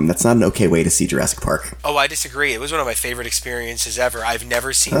The Room. That's not an okay way to see Jurassic Park. Oh, I disagree. It was one of my favorite experiences ever. I've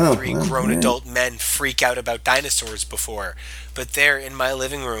never seen 3 grown adult men freak out about dinosaurs before. But there, in my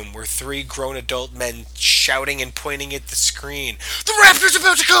living room, were 3 grown adult men shouting and pointing at the screen, "The raptor's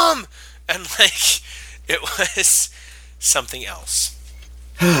about to come!" And, it was something else.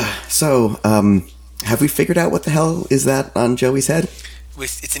 So, have we figured out what the hell is that on Joey's head?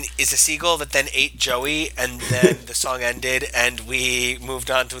 It's a seagull that then ate Joey, and then the song ended, and we moved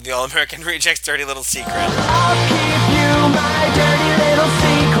on to the All-American Rejects' Dirty Little Secret. I'll keep you my dirty little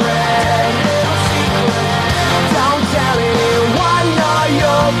secret. secret, little secret. Don't tell anyone, or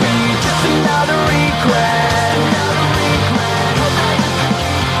you'll be just another regret.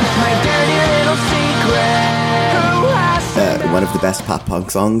 My dirty little secret. Who has One of the best pop punk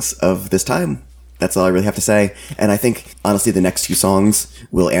songs of this time. That's all I really have to say. And I think, honestly, the next two songs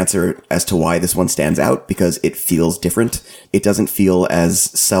will answer as to why this one stands out, because it feels different. It doesn't feel as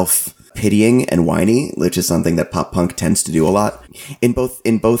self-pitying and whiny, which is something that pop punk tends to do a lot. In both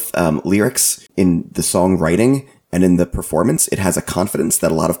lyrics, in the songwriting, and in the performance, it has a confidence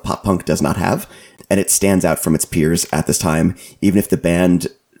that a lot of pop punk does not have. And it stands out from its peers at this time, even if the band,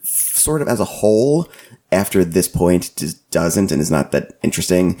 sort of as a whole, after this point, just doesn't and is not that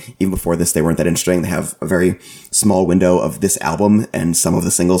interesting. Even before this, they weren't that interesting. They have a very small window of this album and some of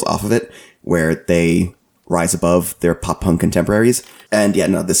the singles off of it where they rise above their pop punk contemporaries. And yeah,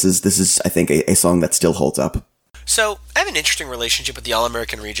 no, this is I think, a song that still holds up. So I have an interesting relationship with the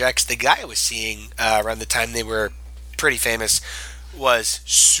All-American Rejects. The guy I was seeing around the time they were pretty famous was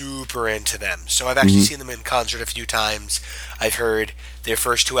super into them. So I've actually seen them in concert a few times. I've heard their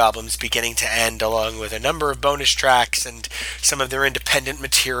first two albums beginning to end, along with a number of bonus tracks and some of their independent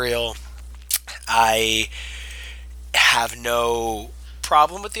material. I have no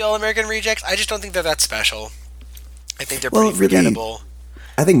problem with the All-American Rejects. I just don't think they're that special. I think they're pretty forgettable. Really,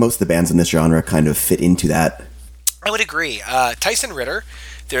 I think most of the bands in this genre kind of fit into that. I would agree. Tyson Ritter,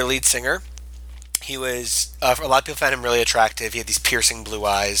 their lead singer, he was, a lot of people found him really attractive. He had these piercing blue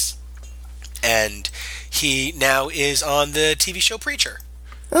eyes. And he now is on the TV show Preacher.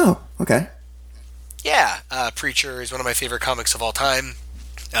 Oh, okay. Yeah, Preacher is one of my favorite comics of all time.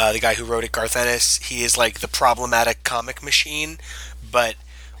 The guy who wrote it, Garth Ennis, he is like the problematic comic machine, but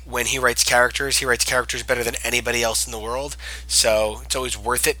when he writes characters better than anybody else in the world. So it's always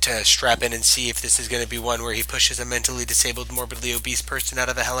worth it to strap in and see if this is going to be one where he pushes a mentally disabled, morbidly obese person out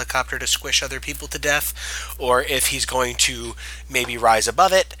of a helicopter to squish other people to death, or if he's going to maybe rise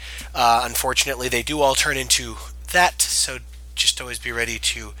above it. Unfortunately, they do all turn into that, so just always be ready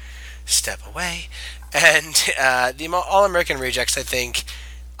to step away. And the All-American Rejects,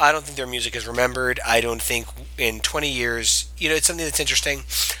 I don't think their music is remembered. I don't think in 20 years, it's something that's interesting.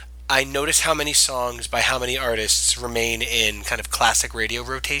 I notice how many songs by how many artists remain in kind of classic radio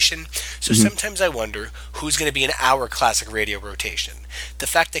rotation. So sometimes I wonder who's going to be in our classic radio rotation. The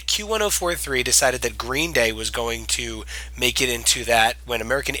fact that Q1043 decided that Green Day was going to make it into that when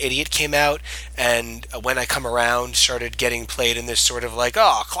American Idiot came out, and When I Come Around started getting played in this sort of like,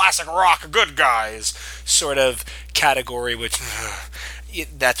 classic rock, good guys sort of category, which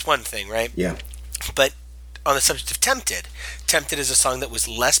that's one thing, right? Yeah. But on the subject of Tempted is a song that was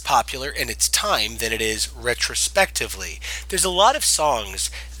less popular in its time than it is retrospectively. There's a lot of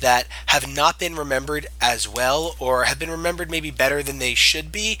songs that have not been remembered as well, or have been remembered maybe better than they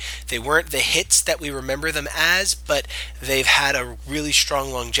should be. They weren't the hits that we remember them as, but they've had a really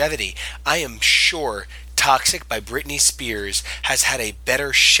strong longevity. I am sure Toxic by Britney Spears has had a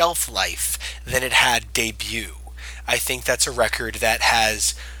better shelf life than it had debut. I think that's a record that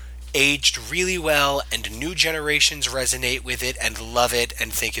has aged really well, and new generations resonate with it and love it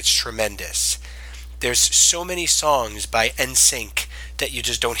and think it's tremendous. There's so many songs by NSYNC that you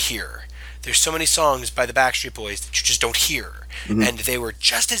just don't hear. There's so many songs by the Backstreet Boys that you just don't hear. And they were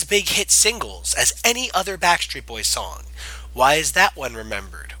just as big hit singles as any other Backstreet Boys song. Why is that one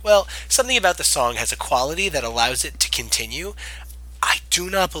remembered? Well, something about the song has a quality that allows it to continue. I do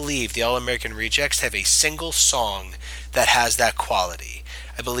not believe the All-American Rejects have a single song that has that quality.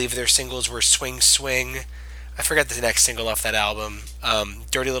 I believe their singles were Swing Swing, I forgot the next single off that album,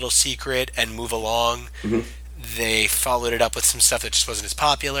 Dirty Little Secret, and Move Along. They followed it up with some stuff that just wasn't as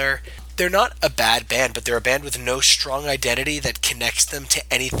popular. They're not a bad band, but they're a band with no strong identity that connects them to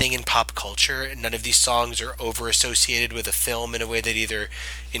anything in pop culture. None of these songs are over-associated with a film in a way that either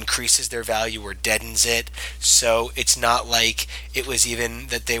increases their value or deadens it. So it's not like it was even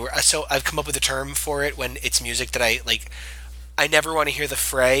that they were... So I've come up with a term for it when it's music that I never want to hear the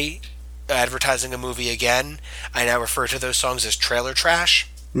Fray advertising a movie again. I now refer to those songs as trailer trash.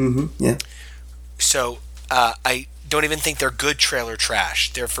 Yeah. So I don't even think they're good trailer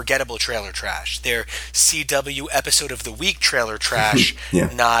trash. They're forgettable trailer trash. They're CW episode of the week trailer trash,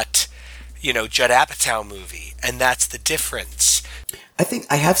 not, Judd Apatow movie. And that's the difference. I think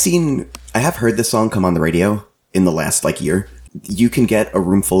I have heard this song come on the radio in the last year. You can get a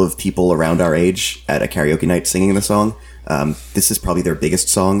room full of people around our age at a karaoke night singing the song. This is probably their biggest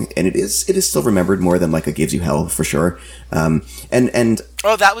song, and it is still remembered more than a Gives You Hell for sure. And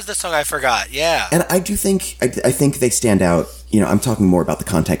oh, that was the song I forgot. Yeah. And I do think I think they stand out. I'm talking more about the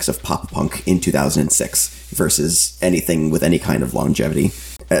context of pop punk in 2006 versus anything with any kind of longevity.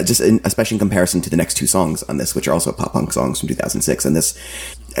 especially in comparison to the next two songs on this, which are also pop punk songs from 2006. And this,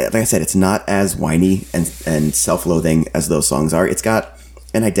 like I said, it's not as whiny and self-loathing as those songs are. It's got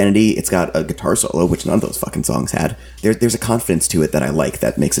an identity. It's got a guitar solo, which none of those fucking songs had. There's a confidence to it that I like,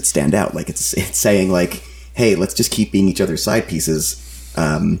 that makes it stand out. Like it's saying like, hey, let's just keep being each other's side pieces,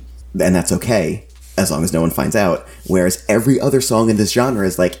 and that's okay as long as no one finds out. Whereas every other song in this genre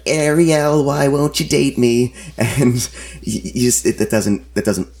is like, Ariel, why won't you date me? And that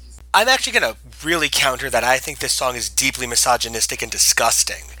doesn't. I'm actually going to really counter that. I think this song is deeply misogynistic and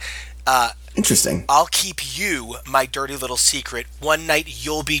disgusting. Interesting. I'll keep you, my dirty little secret. One night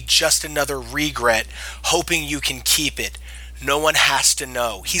you'll be just another regret, hoping you can keep it. No one has to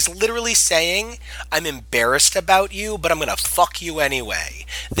know. He's literally saying, I'm embarrassed about you, but I'm going to fuck you anyway.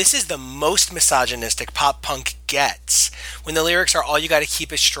 This is the most misogynistic pop punk gets. When the lyrics are, all you got to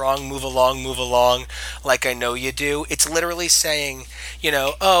keep is strong, move along, like I know you do. It's literally saying,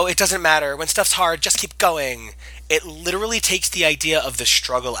 oh, it doesn't matter. When stuff's hard, just keep going. It literally takes the idea of the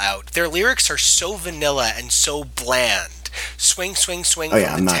struggle out. Their lyrics are so vanilla and so bland. Swing, swing, swing. Oh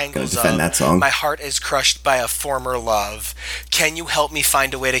yeah, I'm not going to defend that song. My heart is crushed by a former love. Can you help me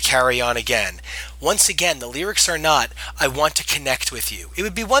find a way to carry on again? Once again, the lyrics are not, I want to connect with you. It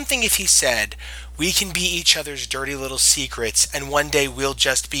would be one thing if he said, we can be each other's dirty little secrets, and one day we'll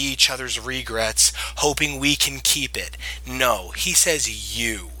just be each other's regrets, hoping we can keep it. No, he says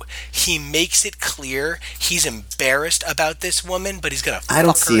you. He makes it clear he's embarrassed about this woman, but he's gonna fuck her. I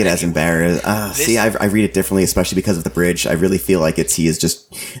don't see it as embarrassed. I read it differently, especially because of the bridge. I really feel like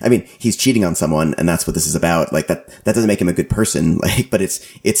he's cheating on someone, and that's what this is about. Like that doesn't make him a good person. Like, but it's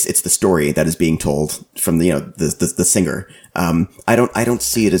the story that is being told from the singer. I don't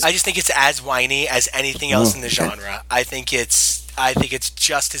see it as. I just think it's as whiny as anything else in the genre. I think it's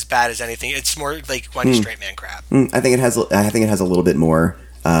just as bad as anything. It's more like whiny straight man crap. I think it has a little bit more.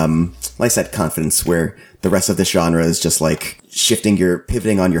 Like I said, confidence, where the rest of this genre is just like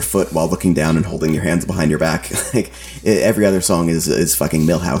pivoting on your foot while looking down and holding your hands behind your back. Like every other song is fucking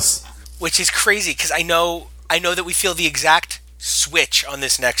Millhouse. Which is crazy, because I know that we feel the exact switch on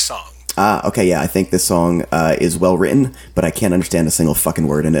this next song. Okay, yeah, I think this song is well written, but I can't understand a single fucking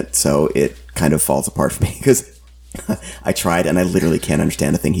word in it, so it kind of falls apart for me, because I tried and I literally can't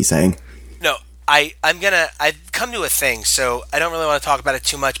understand a thing he's saying. No, I've come to a thing, so I don't really want to talk about it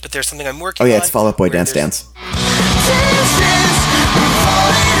too much, but there's something I'm working on. Oh yeah, it's Fall Out Boy Dance Dance.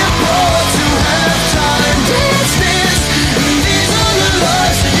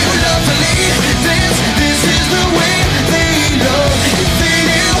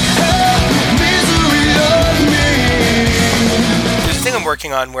 There's a thing I'm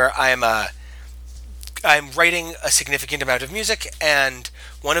working on where I'm writing a significant amount of music, and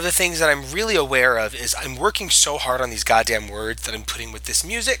one of the things that I'm really aware of is I'm working so hard on these goddamn words that I'm putting with this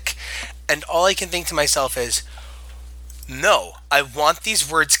music, and all I can think to myself is, no, I want these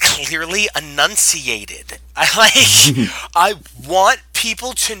words clearly enunciated. I want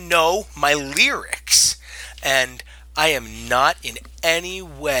people to know my lyrics, and I am not in any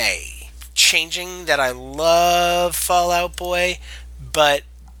way changing that I love Fall Out Boy, but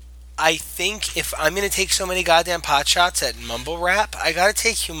I think if I'm going to take so many goddamn pot shots at mumble rap, I got to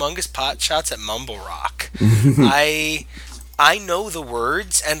take humongous pot shots at mumble rock. I know the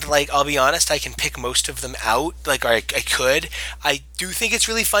words, and I'll be honest, I can pick most of them out. I could. I do think it's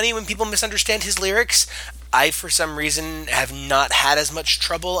really funny when people misunderstand his lyrics. I, for some reason, have not had as much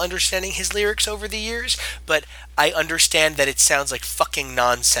trouble understanding his lyrics over the years, but I understand that it sounds like fucking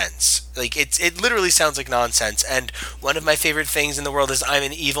nonsense. It literally sounds like nonsense, and one of my favorite things in the world is I'm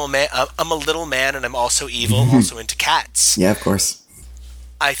an evil man. I'm a little man, and I'm also evil, also into cats. Yeah, of course.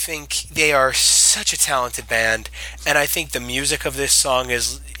 I think they are such a talented band, and I think the music of this song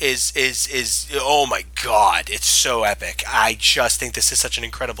is oh my god, it's so epic. I just think this is such an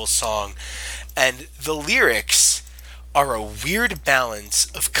incredible song. And the lyrics are a weird balance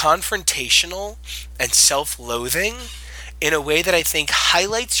of confrontational and self-loathing in a way that I think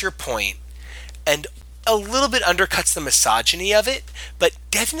highlights your point and a little bit undercuts the misogyny of it, but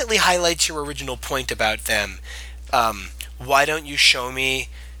definitely highlights your original point about them. Why don't you show me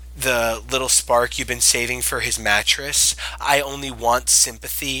the little spark you've been saving for his mattress? I only want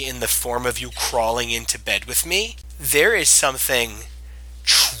sympathy in the form of you crawling into bed with me. There is something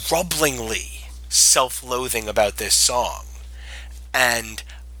troublingly self-loathing about this song, and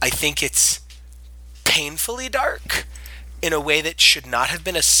I think it's painfully dark in a way that should not have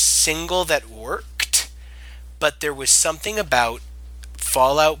been a single that worked, but there was something about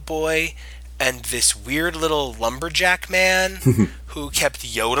Fall Out Boy and this weird little lumberjack man who kept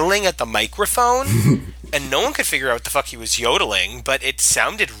yodeling at the microphone and no one could figure out what the fuck he was yodeling, but it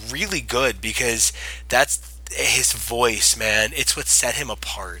sounded really good because that's his voice, man. It's what set him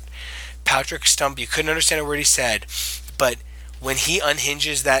apart. Patrick Stump, you couldn't understand a word he said, but when he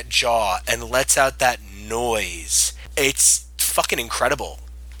unhinges that jaw and lets out that noise, it's fucking incredible.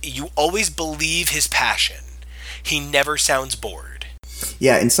 You always believe his passion. He never sounds bored.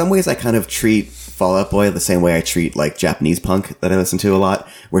 Yeah, in some ways I kind of treat Fall Out Boy the same way I treat like Japanese punk that I listen to a lot,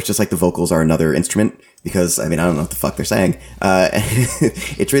 where it's just like the vocals are another instrument, because I mean I don't know what the fuck they're saying.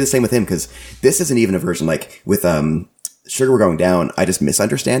 It's really the same with him, because this isn't even a version like with Sugar We're Going Down. I just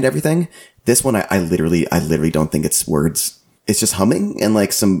misunderstand everything. This one I literally don't think it's words. It's just humming and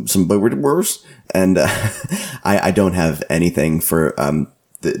like some words, and I don't have anything for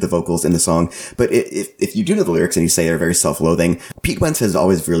the vocals in the song. But if you do know the lyrics and you say they're very self-loathing, Pete Wentz has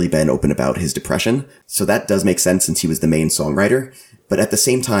always really been open about his depression. So that does make sense since he was the main songwriter. But at the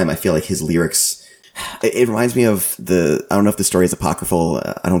same time, I feel like his lyrics, it reminds me of I don't know if the story is apocryphal.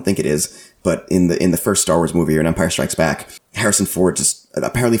 I don't think it is. But in the first Star Wars movie, or in Empire Strikes Back, Harrison Ford just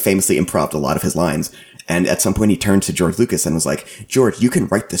apparently famously improv'd a lot of his lines. And at some point he turned to George Lucas and was like, George, you can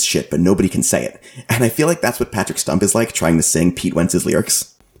write this shit, but nobody can say it. And I feel like that's what Patrick Stump is like, trying to sing Pete Wentz's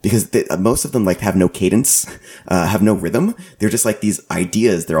lyrics. Because most of them like have no cadence, have no rhythm. They're just like these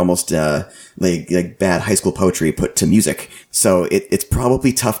ideas. They're almost like bad high school poetry put to music. So it's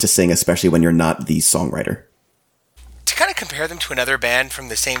probably tough to sing, especially when you're not the songwriter. To kind of compare them to another band from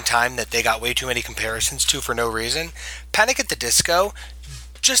the same time that they got way too many comparisons to for no reason, Panic at the Disco,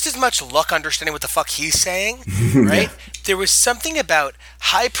 just as much luck understanding what the fuck he's saying, right? Yeah. There was something about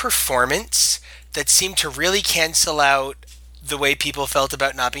high performance that seemed to really cancel out the way people felt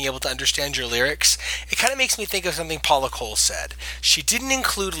about not being able to understand your lyrics. It kind of makes me think of something Paula Cole said. She didn't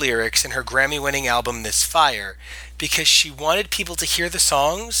include lyrics in her Grammy-winning album This Fire because she wanted people to hear the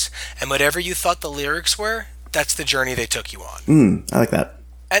songs, and whatever you thought the lyrics were, that's the journey they took you on. I like that.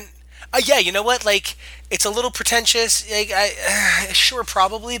 And yeah, you know what? Like, it's a little pretentious. Like, sure,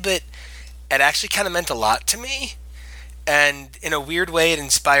 probably, but it actually kind of meant a lot to me. And in a weird way, it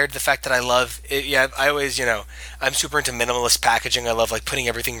inspired the fact that I love it. Yeah, I always, I'm super into minimalist packaging. I love like putting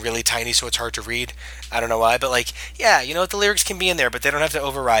everything really tiny so it's hard to read. I don't know why, but like, yeah, you know what, the lyrics can be in there, but they don't have to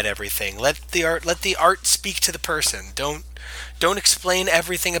override everything. Let the art speak to the person. Don't explain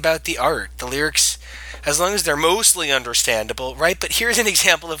everything about the art. The lyrics, as long as they're mostly understandable, right? But here's an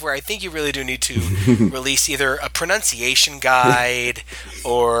example of where I think you really do need to release either a pronunciation guide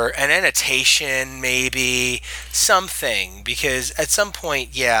or an annotation, maybe something, because at some point,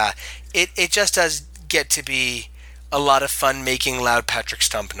 yeah, it just does get to be a lot of fun making loud Patrick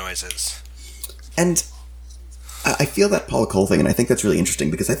Stump noises. And I feel that Paula Cole thing, and I think that's really interesting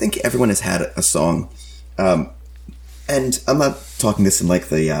because I think everyone has had a song, and I'm not talking this in like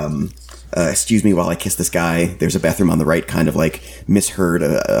the excuse me while I kiss this guy, there's a bathroom on the right kind of like misheard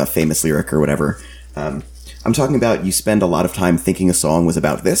a famous lyric or whatever. I'm talking about you spend a lot of time thinking a song was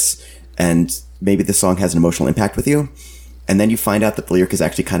about this, and maybe the song has an emotional impact with you, and then you find out that the lyric is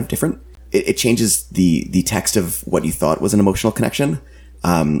actually kind of different. It changes the text of what you thought was an emotional connection,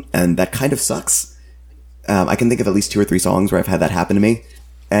 and that kind of sucks. I can think of at least 2 or 3 songs where I've had that happen to me,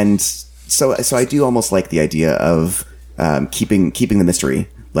 and so I do almost like the idea of keeping the mystery,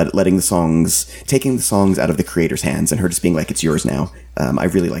 letting the songs, taking the songs out of the creator's hands, and her just being like, it's yours now. I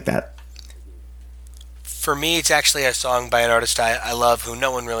really like that. For me, it's actually a song by an artist I love who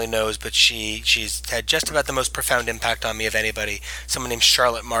no one really knows, but she's had just about the most profound impact on me of anybody, someone named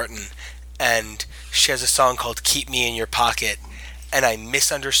Charlotte Martin. And she has a song called Keep Me in Your Pocket, and I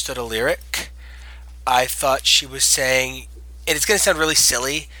misunderstood a lyric. I thought she was saying, and it's going to sound really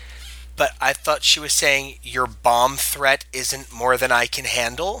silly, but I thought she was saying, your bomb threat isn't more than I can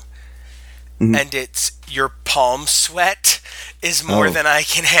handle. Mm-hmm. And it's, your palm sweat is more than I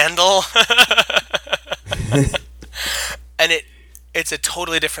can handle. And it's a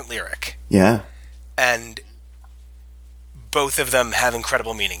totally different lyric. Yeah. And both of them have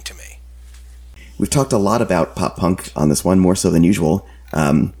incredible meaning to me. We've talked a lot about pop punk on this one, more so than usual.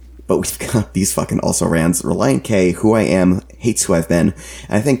 But we've got these fucking also-rans. Reliant K, Who I Am, Hates Who I've Been.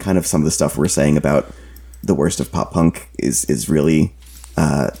 And I think kind of some of the stuff we're saying about the worst of pop punk is really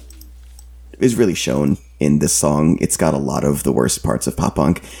shown in this song. It's got a lot of the worst parts of pop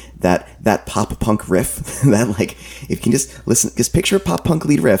punk. That pop punk riff, that like, if you can just listen, just picture a pop punk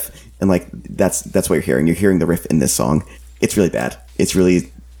lead riff, and like, that's what you're hearing. You're hearing the riff in this song. It's really bad. It's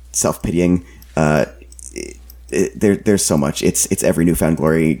really self-pitying. There's so much. It's every Newfound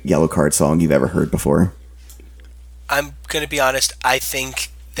Glory Yellow Card song you've ever heard before. I'm going to be honest. I think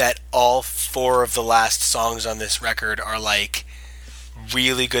that all 4 of the last songs on this record are like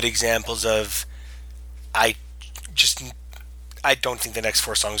really good examples of I don't think the next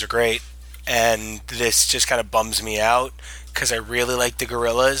 4 songs are great, and this just kind of bums me out because I really like the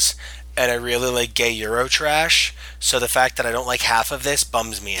Gorillaz and I really like gay Eurotrash. So the fact that I don't like half of this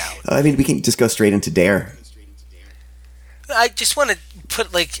bums me out. I mean, we can just go straight into Dare. I just want to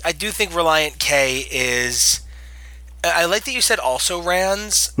put, like, I do think Reliant K is... I like that you said also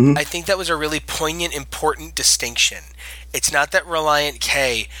Rans. Mm-hmm. I think that was a really poignant, important distinction. It's not that Reliant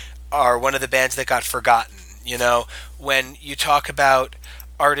K are one of the bands that got forgotten. You know, when you talk about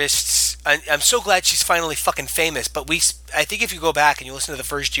artists, I'm so glad she's finally fucking famous, but I think if you go back and you listen to the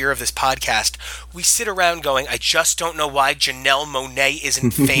first year of this podcast, we sit around going, I just don't know why Janelle Monáe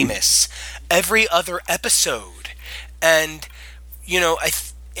isn't famous every other episode. And, you know,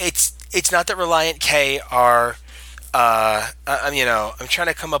 it's not that Reliant K are, I'm trying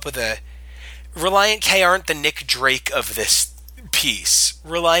to come up with Reliant K aren't the Nick Drake of this piece.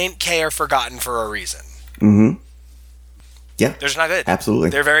 Reliant K are forgotten for a reason. Mm-hmm. Yeah. They're just not good.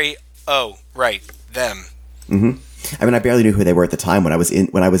 Absolutely. They're very, them. Mm-hmm. I mean, I barely knew who they were at the time when I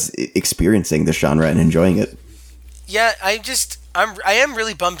was experiencing this genre and enjoying it. Yeah, I am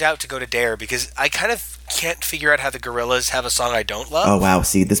really bummed out to go to Dare because I kind of can't figure out how the Gorillaz have a song I don't love. Oh, wow.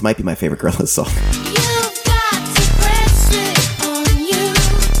 See, this might be my favorite Gorillaz song. You've got to press it on you.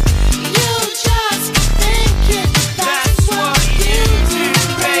 You just think it. That's what you do,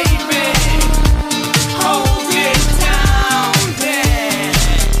 baby. Hold it down there.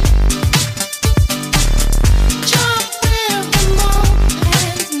 Jump with the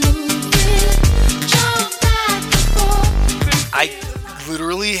moment, move it. Jump back and forth. I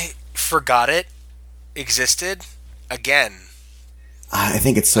literally forgot it existed again. I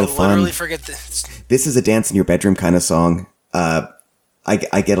think it's so fun. I literally forget this. This is a dance in your bedroom kind of song. I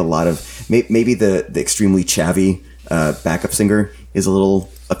get a lot of... Maybe the extremely chavvy backup singer is a little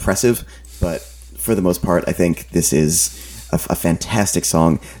oppressive, but for the most part, I think this is a fantastic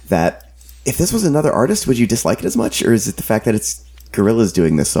song that... If this was another artist, would you dislike it as much? Or is it the fact that it's Gorillaz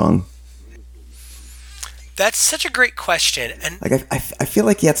doing this song? That's such a great question. And like I feel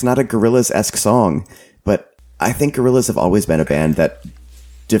like, yeah, it's not a Gorillaz-esque song, but I think Gorillaz have always been a band that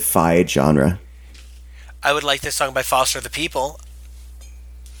defied genre. I would like this song by Foster the People.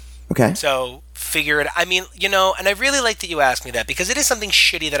 Okay. So figure it. I mean, you know, and I really like that you asked me that because it is something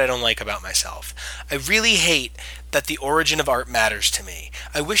shitty that I don't like about myself. I really hate that the origin of art matters to me.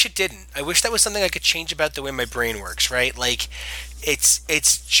 I wish it didn't. I wish that was something I could change about the way my brain works, right? Like, it's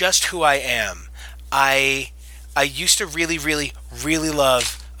just who I am. I used to really, really, really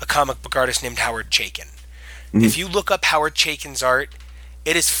love a comic book artist named Howard Chaykin. Mm-hmm. If you look up Howard Chaykin's art,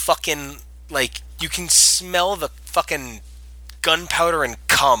 it is fucking, like, you can smell the fucking gunpowder and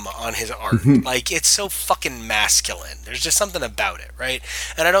cum on his art. Mm-hmm. Like, it's so fucking masculine. There's just something about it, right?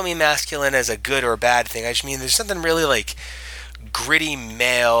 And I don't mean masculine as a good or bad thing. I just mean there's something really, like, gritty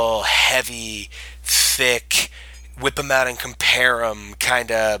male, heavy, thick, whip them out and compare them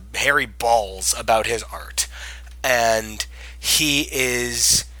kind of hairy balls about his art. And he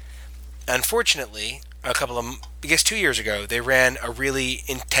is, unfortunately, 2 years ago, they ran a really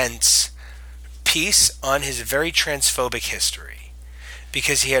intense piece on his very transphobic history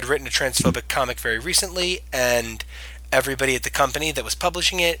because he had written a transphobic comic very recently, and everybody at the company that was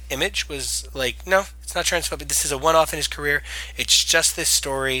publishing it, Image, was like, no, it's not transphobic. This is a one-off in his career. It's just this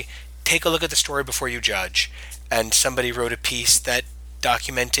story. Take a look at the story before you judge. And somebody wrote a piece that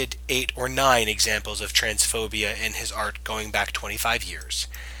documented 8 or 9 examples of transphobia in his art going back 25 years.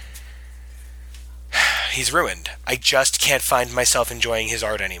 He's ruined. I just can't find myself enjoying his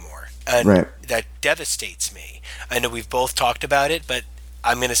art anymore. And right. That devastates me. I know we've both talked about it, but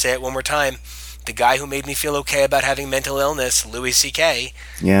I'm going to say it one more time. The guy who made me feel okay about having mental illness, Louis C.K.,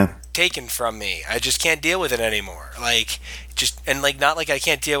 taken from me. I just can't deal with it anymore. Like, not like I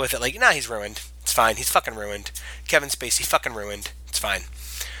can't deal with it. Like, nah, he's ruined. It's fine. He's fucking ruined. Kevin Spacey, fucking ruined. It's fine.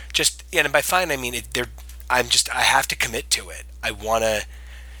 And by fine, I mean, I have to commit to it. I want to,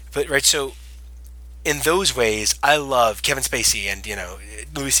 but right, so in those ways, I love Kevin Spacey and, you know,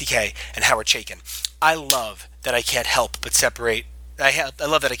 Louis C.K. and Howard Chaykin. I love that I can't help but separate, I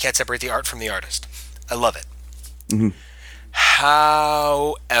love that I can't separate the art from the artist. I love it. Mm-hmm.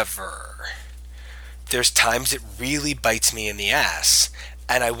 However, there's times it really bites me in the ass,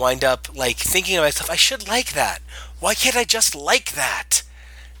 and I wind up, like, thinking to myself, I should like that. Why can't I just like that?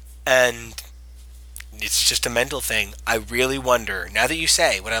 And it's just a mental thing. I really wonder, now that you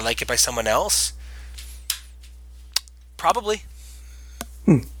say, would I like it by someone else? Probably.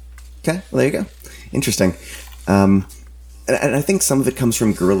 Okay, well, there you go. Interesting. And I think some of it comes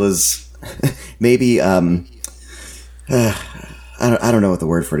from Gorillaz. Maybe, I I don't know what the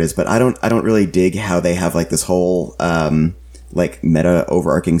word for it is, but I don't really dig how they have like this whole like meta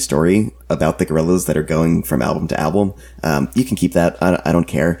overarching story about the Gorillaz that are going from album to album. You can keep that. I don't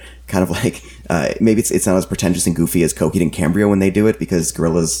care. Kind of like maybe it's not as pretentious and goofy as Coheed and Cambria when they do it, because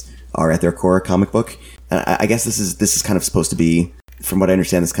Gorillaz are at their core a comic book. I guess this is kind of supposed to be, from what I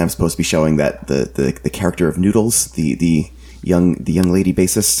understand, this is kind of supposed to be showing that the character of Noodles, the young lady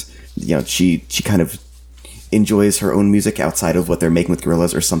bassist, you know, she kind of enjoys her own music outside of what they're making with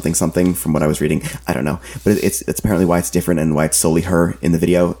Gorillaz or something from what I was reading. I don't know. But it's apparently why it's different and why it's solely her in the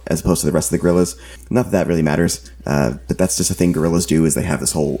video as opposed to the rest of the Gorillaz. Not that really matters. But that's just a thing Gorillaz do, is they have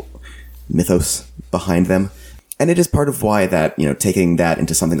this whole mythos behind them. And it is part of why that, you know, taking that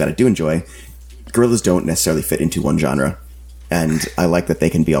into something that I do enjoy, Gorillaz don't necessarily fit into one genre. And I like that they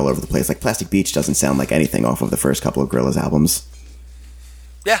can be all over the place. Like Plastic Beach doesn't sound like anything off of the first couple of Gorillaz albums.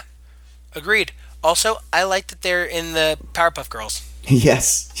 Yeah. Agreed. Also, I like that they're in the Powerpuff Girls.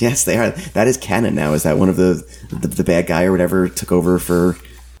 Yes, they are. That is canon now. Is that one of the bad guy or whatever took over for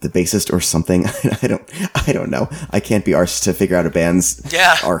the bassist or something? I don't know. I can't be arsed to figure out a band's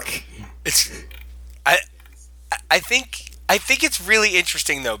arc. I think it's really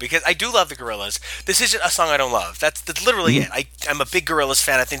interesting though, because I do love the Gorillaz. This isn't a song I don't love. That's literally it. I'm a big Gorillaz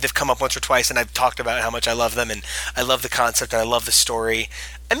fan. I think they've come up once or twice, and I've talked about how much I love them, and I love the concept, and I love the story.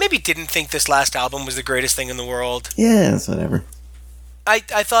 I maybe didn't think this last album was the greatest thing in the world. Yeah, it's whatever. I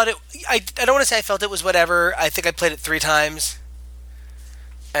thought it. I don't want to say I felt it was whatever. I think I played it 3 times,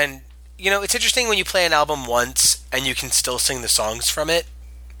 and you know, it's interesting when you play an album once and you can still sing the songs from it.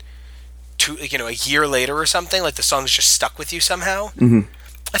 A year later or something, like the songs just stuck with you somehow. Mm-hmm.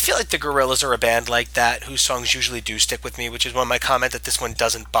 I feel like the Gorillaz are a band like that, whose songs usually do stick with me, which is why my comment that this one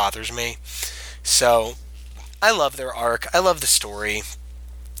doesn't bothers me. So, I love their arc. I love the story.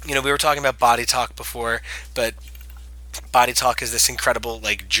 You know, we were talking about Body Talk before, but Body Talk is this incredible,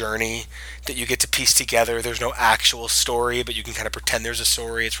 like, journey that you get to piece together. There's no actual story, but you can kind of pretend there's a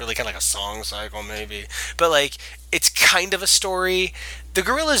story. It's really kind of like a song cycle, maybe. But, like, it's kind of a story. The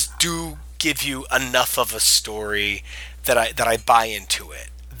Gorillaz do give you enough of a story that I buy into it.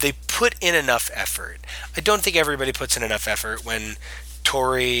 They put in enough effort. I don't think everybody puts in enough effort when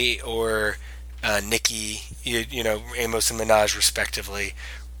Tori or Nicki, Amos and Minaj respectively,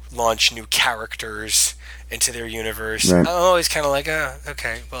 launch new characters into their universe. Right. I'm always kind of like, oh,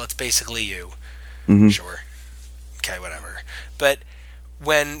 okay, well, it's basically you. Mm-hmm. Sure. Okay, whatever. But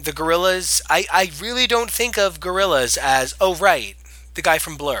when the Gorillaz, I really don't think of Gorillaz as, oh, right, the guy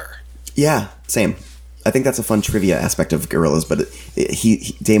from Blur. Yeah, same. I think that's a fun trivia aspect of Gorillaz, but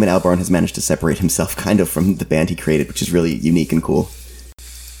Damon Albarn has managed to separate himself kind of from the band he created, which is really unique and cool.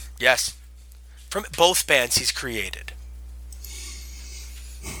 Yes. From both bands he's created.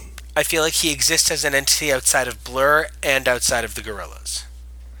 I feel like he exists as an entity outside of Blur and outside of the Gorillaz.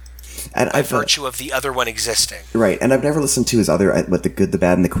 And by virtue of the other one existing. Right, and I've never listened to his other, The Good, the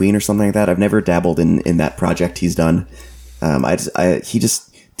Bad, and the Queen or something like that. I've never dabbled in that project he's done.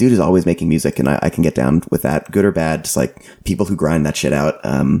 Dude is always making music, and I can get down with that, good or bad. Just like people who grind that shit out,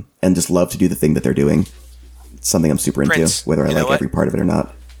 and just love to do the thing that they're doing. It's something I'm super into, whether I like every part of it or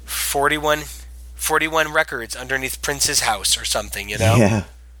not. 41 records underneath Prince's house or something, you know? Yeah.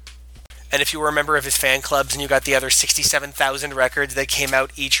 And if you were a member of his fan clubs and you got the other 67,000 records that came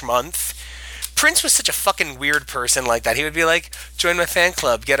out each month, Prince was such a fucking weird person like that. He would be like, join my fan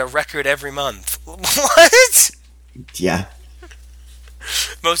club, get a record every month. What? Yeah.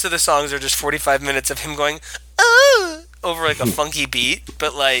 Most of the songs are just 45 minutes of him going, oh, over like a funky beat,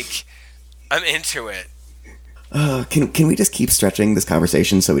 but like, I'm into it. Can we just keep stretching this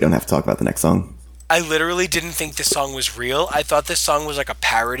conversation so we don't have to talk about the next song? I literally didn't think this song was real. I thought this song was like a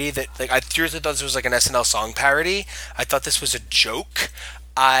parody I seriously thought this was like an SNL song parody. I thought this was a joke.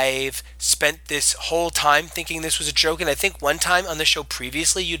 I've spent this whole time thinking this was a joke, and I think one time on the show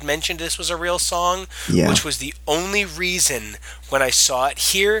previously you'd mentioned this was a real song, which was the only reason when I saw it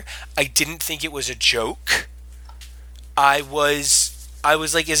here I didn't think it was a joke. I was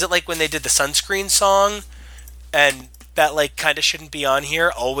like, is it like when they did the sunscreen song and that like kind of shouldn't be on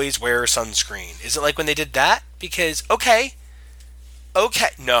here, always wear sunscreen? Is it like when they did that? Because okay,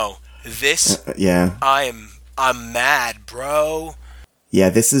 no, this I'm mad, bro. Yeah,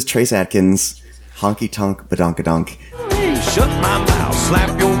 this is Trace Adkins, Honky Tonk Badonkadonk. Shut my mouth,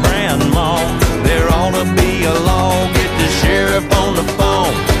 slap your grandma. There ought to be a law, get the sheriff on the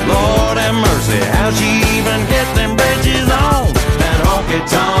phone. Lord have mercy, how'd she even get them bridges on? That honky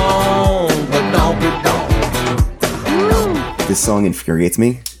tonk Badonkadonk. This song infuriates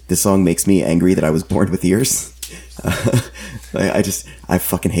me. This song makes me angry that I was born with ears. I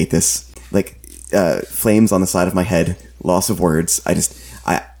fucking hate this. Like, flames on the side of my head, loss of words.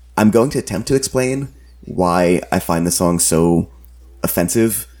 I'm going to attempt to explain why I find the song so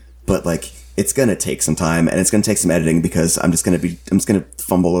offensive, but like it's gonna take some time and it's gonna take some editing because I'm just gonna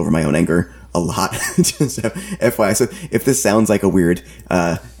fumble over my own anger a lot. Just FYI. So if this sounds like a weird,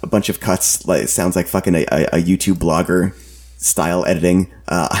 a bunch of cuts, like it sounds like fucking a YouTube blogger style editing,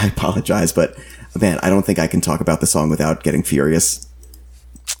 I apologize, but man, I don't think I can talk about the song without getting furious.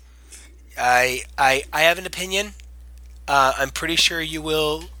 I have an opinion. I'm pretty sure you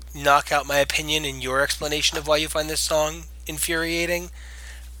will knock out my opinion in your explanation of why you find this song infuriating.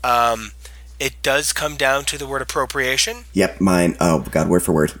 It does come down to the word appropriation. Yep, mine. Oh god, word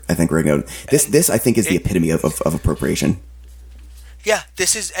for word. I think we're going to this. I think is the epitome of appropriation. Yeah,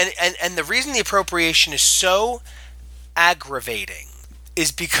 this is, and the reason the appropriation is so aggravating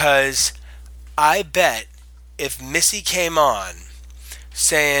is because I bet if Missy came on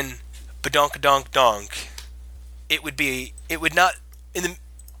saying "badonk donk," it would not in the.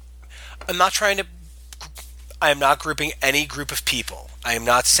 I am not grouping any group of people. I am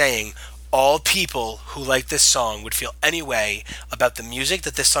not saying all people who like this song would feel any way about the music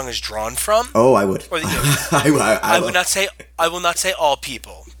that this song is drawn from. Oh, I would. Or I will not say all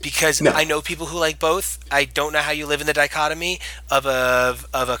people, because no. I know people who like both. I don't know how you live in the dichotomy of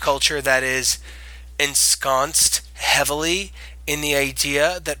a culture that is ensconced heavily in the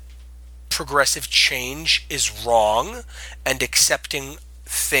idea that progressive change is wrong and accepting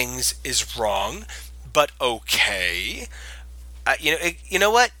things is wrong, but okay. You know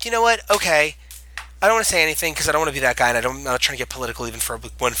what? Okay. I don't want to say anything because I don't want to be that guy, and I'm not trying to get political even for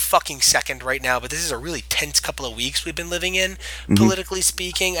one fucking second right now, but this is a really tense couple of weeks we've been living in, politically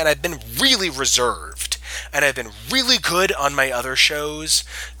speaking, and I've been really reserved. And I've been really good on my other shows,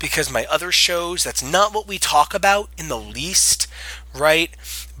 because my other shows, that's not what we talk about in the least, right?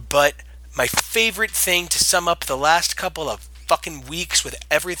 But my favorite thing to sum up the last couple of fucking weeks with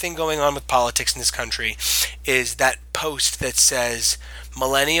everything going on with politics in this country is that post that says,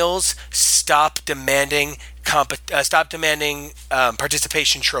 millennials, stop demanding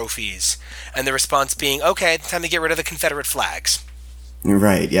participation trophies, and the response being, okay, it's time to get rid of the Confederate flags.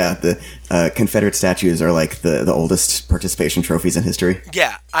 Right, yeah. The Confederate statues are like the oldest participation trophies in history.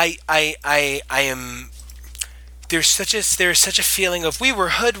 Yeah, I am. There's such a feeling of we were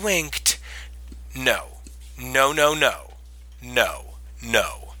hoodwinked. No.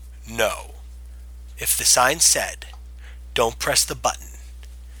 If the sign said, "Don't press the button,"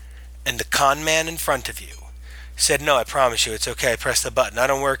 and the con man in front of you said, "No, I promise you, it's okay, press the button. I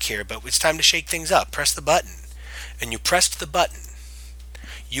don't work here, but it's time to shake things up. Press the button." And you pressed the button.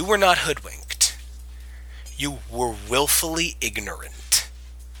 You were not hoodwinked. You were willfully ignorant.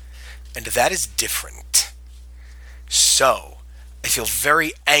 And that is different. So, I feel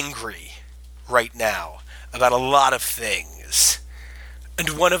very angry right now about a lot of things. And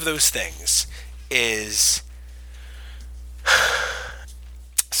one of those things is...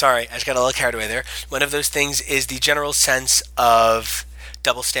 Sorry, I just got a little carried away there. One of those things is the general sense of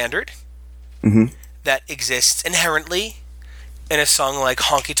double standard that exists inherently in a song like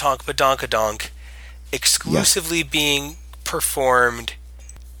Honky Tonk Badonkadonk, exclusively being performed.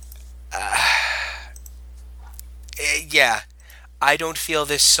 I don't feel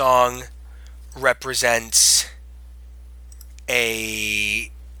this song represents I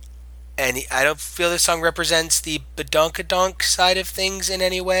don't feel this song represents the badonkadonk side of things in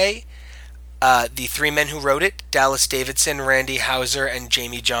any way. The three men who wrote it, Dallas Davidson, Randy Houser, and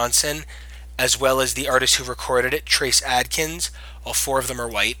Jamie Johnson, as well as the artist who recorded it, Trace Adkins, all four of them are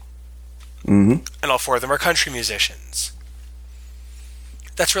white. And all four of them are country musicians.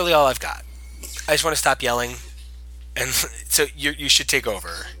 That's really all I've got. I just want to stop yelling, and so you should take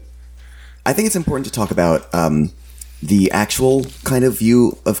over. I think it's important to talk about the actual kind of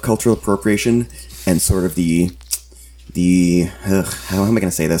view of cultural appropriation and sort of the how am I going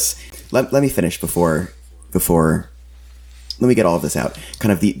to say this? Let me finish before let me get all of this out.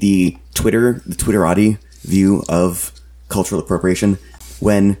 Kind of the Twitterati view of cultural appropriation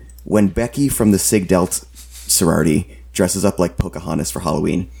when Becky from the Sig Delt sorority dresses up like Pocahontas for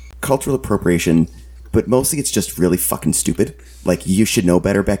Halloween. Cultural appropriation, but mostly it's just really fucking stupid. Like, you should know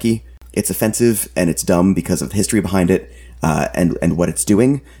better, Becky. It's offensive and it's dumb because of the history behind it and what it's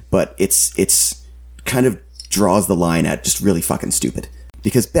doing, but it's kind of draws the line at just really fucking stupid.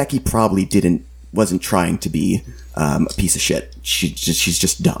 Because Becky probably wasn't trying to be a piece of shit. She's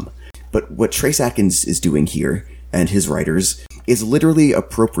just dumb. But what Trace Adkins is doing here, and his writers, is literally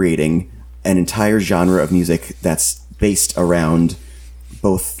appropriating an entire genre of music that's based around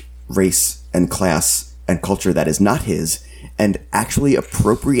both race and class and culture that is not his, and actually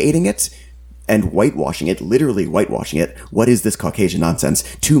appropriating it and whitewashing it, literally whitewashing it. What is this Caucasian nonsense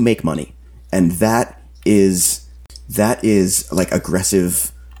to make money? And that is like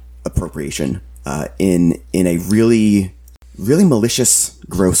aggressive appropriation in a really, really malicious,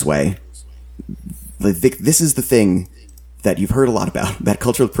 gross way. This is the thing that you've heard a lot about, that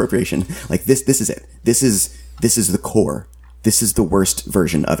cultural appropriation. Like this is it. This is the core. This is the worst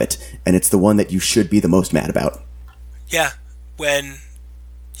version of it, and it's the one that you should be the most mad about. Yeah, when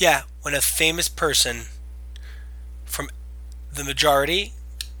a famous person from the majority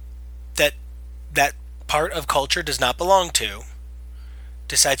that part of culture does not belong to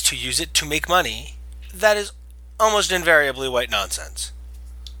decides to use it to make money, that is almost invariably white nonsense.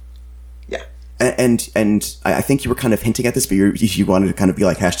 Yeah. And I think you were kind of hinting at this, but you wanted to kind of be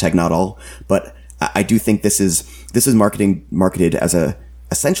like hashtag not all. But I do think this is marketed as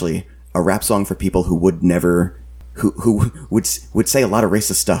essentially a rap song for people who would never, who would say a lot of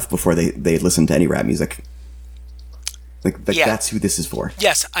racist stuff before they listen to any rap music. Like yeah. That's who this is for.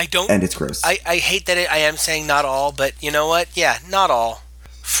 Yes, I don't. And it's gross. I hate that I am saying not all, but you know what? Yeah, not all.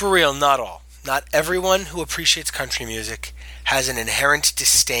 For real, not all. Not everyone who appreciates country music has an inherent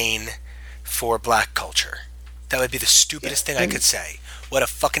disdain for black culture. That would be the stupidest thing I could say. What a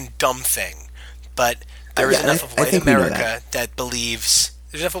fucking dumb thing. But there is enough of white America that believes...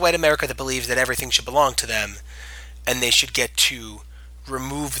 There's enough of white America that believes that everything should belong to them, and they should get to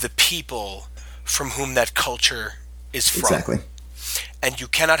remove the people from whom that culture is from. Exactly. And you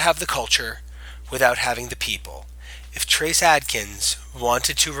cannot have the culture without having the people. If Trace Adkins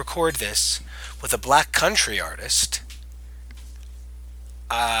wanted to record this with a black country artist,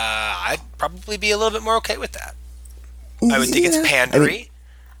 I'd probably be a little bit more okay with that. I would think it's pandery.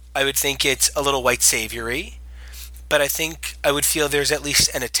 I would think it's a little white saviory. But I think I would feel there's at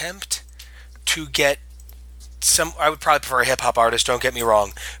least an attempt to get some... I would probably prefer a hip-hop artist, don't get me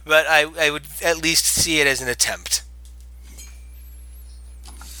wrong. But I would at least see it as an attempt.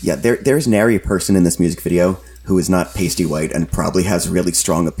 Yeah, there's nary a person in this music video who is not pasty white and probably has really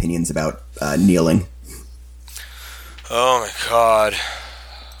strong opinions about kneeling. Oh my god.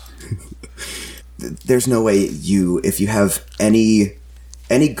 There's no way if you have any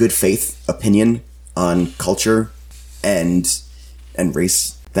good faith opinion on culture and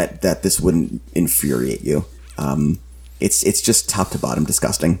race, that this wouldn't infuriate you. It's just top to bottom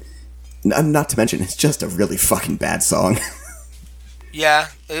disgusting. Not to mention, it's just a really fucking bad song. Yeah,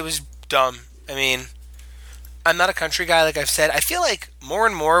 it was dumb. I mean, I'm not a country guy, like I've said. I feel like more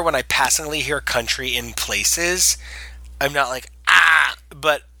and more when I passingly hear country in places, I'm not like,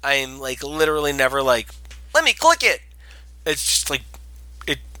 but I'm like literally never like, let me click it. It's just like,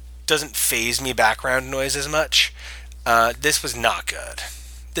 it doesn't faze me background noise as much. This was not good.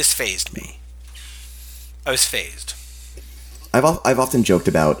 This fazed me. I was phased. I've often joked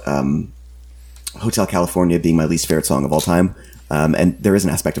about Hotel California being my least favorite song of all time. And there is an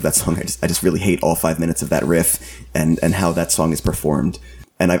aspect of that song I just really hate all 5 minutes of that riff and how that song is performed.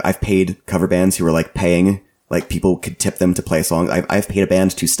 And I've paid cover bands who were like paying, like people could tip them to play a song. I've paid a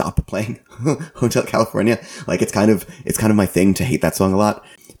band to stop playing Hotel California. Like it's kind of my thing to hate that song a lot.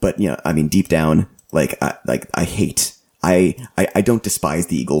 But you know, I mean, deep down, I don't despise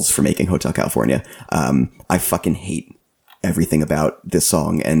the Eagles for making Hotel California. I fucking hate everything about this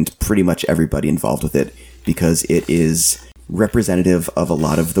song and pretty much everybody involved with it because it is representative of a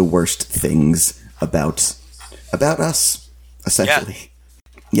lot of the worst things about us, essentially.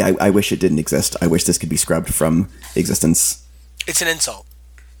 Yeah, I wish it didn't exist. I wish this could be scrubbed from existence. It's an insult.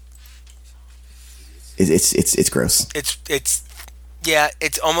 It's gross.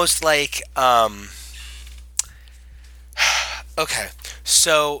 It's almost like okay,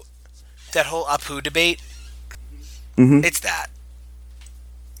 so that whole Apu debate, it's that.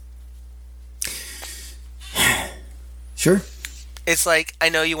 Sure. It's like, I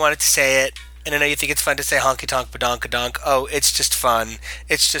know you wanted to say it, and I know you think it's fun to say honky tonk badonka donk. Oh, it's just fun.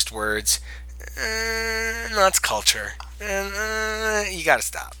 It's just words. No, it's culture. You gotta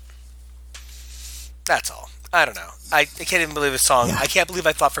stop. That's all. I don't know. I can't even believe this song. Yeah. I can't believe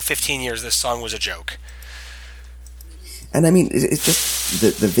I thought for 15 years this song was a joke. And I mean, it's just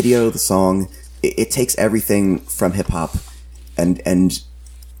the video, the song, it takes everything from hip-hop and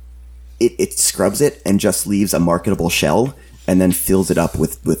it scrubs it and just leaves a marketable shell and then fills it up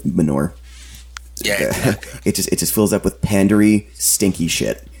with manure. Yeah, it just fills up with pandery, stinky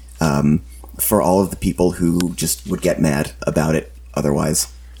shit for all of the people who just would get mad about it otherwise.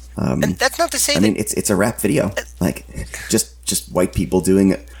 And that's not to say I mean, it's a rap video, like just white people doing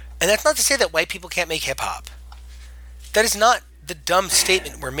it. And that's not to say that white people can't make hip hop. That is not the dumb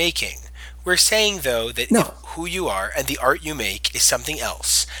statement we're making. We're saying, though, that No. who you are and the art you make is something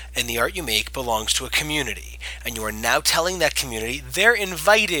else, and the art you make belongs to a community, and you are now telling that community they're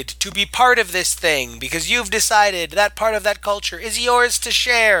invited to be part of this thing because you've decided that part of that culture is yours to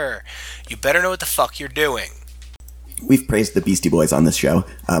share. You better know what the fuck you're doing. We've praised the Beastie Boys on this show.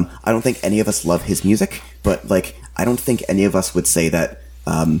 I don't think any of us love his music, but, like, I don't think any of us would say that,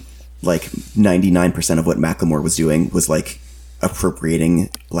 like, 99% of what Macklemore was doing was, like, appropriating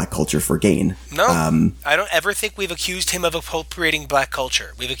black culture for gain. No, I don't ever think we've accused him of appropriating black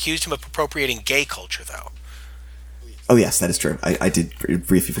culture. We've accused him of appropriating gay culture, though. Oh, yes, that is true. I did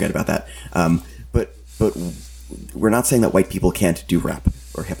briefly forget about that. But we're not saying that white people can't do rap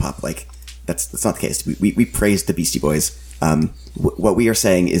or hip-hop. Like, that's not the case. We praised the Beastie Boys. What we are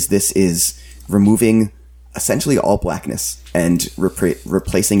saying is this is removing essentially all blackness and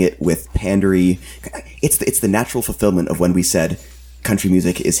replacing it with pandery. It's the natural fulfillment of when we said country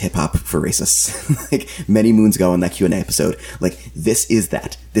music is hip hop for racists. Like many moons ago on that Q&A episode. Like this is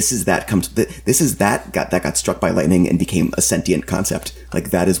that got struck by lightning and became a sentient concept.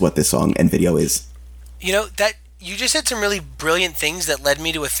 Like that is what this song and video is. You know, that you just said some really brilliant things that led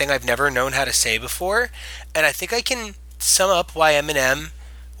me to a thing I've never known how to say before, and I think I can sum up why Eminem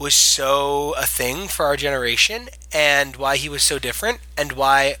was so a thing for our generation and why he was so different and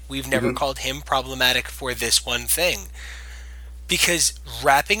why we've never called him problematic for this one thing. Because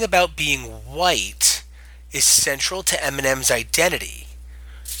rapping about being white is central to Eminem's identity.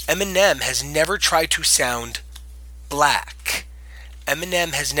 Eminem has never tried to sound black.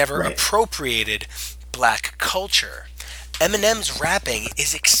 Eminem has never appropriated black culture. Eminem's rapping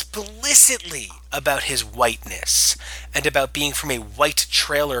is explicitly about his whiteness and about being from a white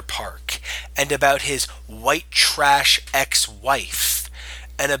trailer park and about his white trash ex-wife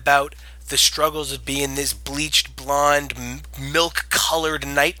and about the struggles of being this bleached blonde milk-colored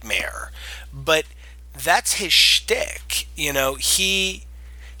nightmare. But that's his shtick. You know, he's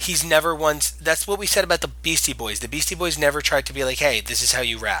never once... That's what we said about the Beastie Boys. The Beastie Boys never tried to be like, hey, this is how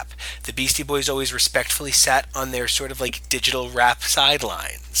you rap. The Beastie Boys always respectfully sat on their sort of like digital rap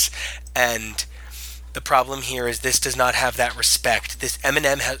sidelines. And the problem here is this does not have that respect. This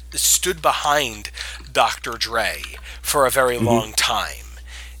Eminem has stood behind Dr. Dre for a very long time.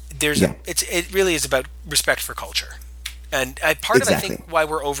 It really is about respect for culture. And part of, I think, why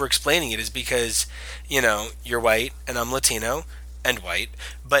we're over-explaining it is because, you know, you're white and I'm Latino and white,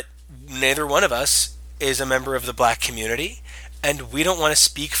 but neither one of us is a member of the black community, and we don't want to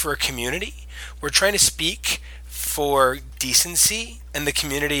speak for a community. We're trying to speak for decency and the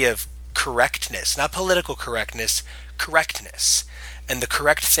community of correctness, not political correctness, correctness. And the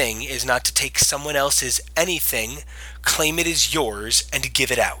correct thing is not to take someone else's anything, claim it is yours, and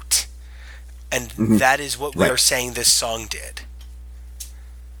give it out. And that is what we are saying this song did.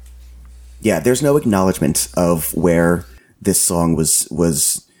 Yeah, there's no acknowledgement of where this song was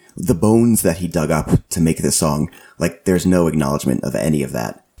the bones that he dug up to make this song. Like, there's no acknowledgement of any of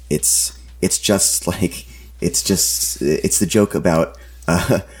that. It's just like, it's the joke about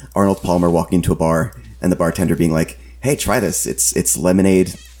Arnold Palmer walking into a bar and the bartender being like, hey, try this. It's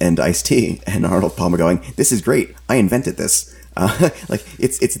lemonade and iced tea. And Arnold Palmer going, this is great. I invented this. Like,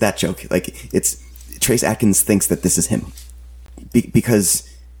 it's that joke. Like, it's Trace Atkins thinks that this is him. Because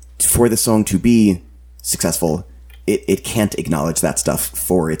for the song to be successful, it can't acknowledge that stuff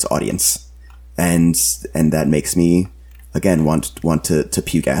for its audience. And that makes me, again, want to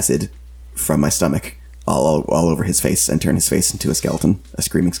puke acid from my stomach all over his face and turn his face into a skeleton, a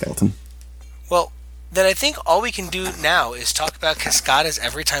screaming skeleton. Well, then I think all we can do now is talk about Cascadas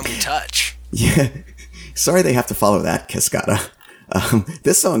every time we touch. Yeah. Sorry they have to follow that, Cascada.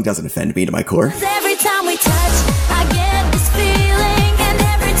 This song doesn't offend me to my core. Every time we touch, I get this feeling, and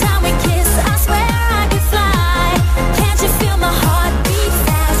every time we kiss, I swear I could fly. Can't you feel my heart beat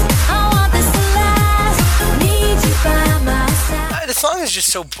fast? I want this to last. Need you by my side. The song is just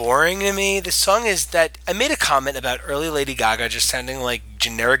so boring to me. The song is that I made a comment about early Lady Gaga just sounding like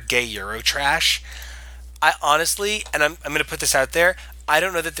generic gay Euro trash. I honestly, and I'm going to put this out there, I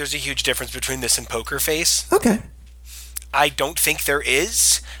don't know that there's a huge difference between this and Poker Face. Okay. I don't think there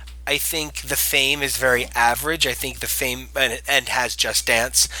is. I think The Fame is very average. I think The Fame, and has Just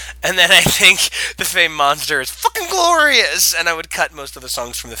Dance. And then I think The Fame Monster is fucking glorious. And I would cut most of the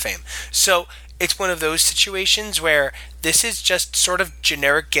songs from The Fame. So it's one of those situations where this is just sort of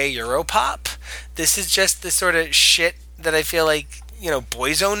generic gay Europop. This is just the sort of shit that I feel like, you know,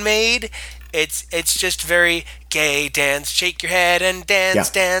 Boyzone made. It's just very gay, dance, shake your head and dance,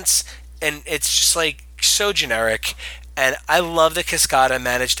 dance. And it's just like so generic. And I love that Cascada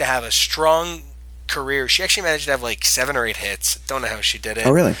managed to have a strong career. She actually managed to have like 7 or 8 hits. Don't know how she did it.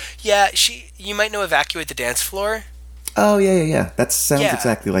 Oh, really? Yeah, you might know Evacuate the Dance Floor. Oh, yeah. That sounds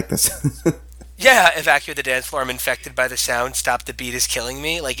exactly like this. Yeah, Evacuate the Dance Floor. I'm infected by the sound. Stop the beat is killing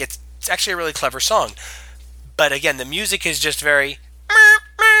me. Like, it's actually a really clever song. But again, the music is just very...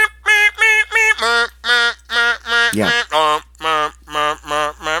 Yeah.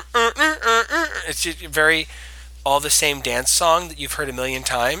 It's just very all the same dance song that you've heard a million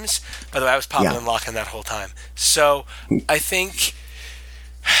times. By the way, I was popping and locking that whole time. So I think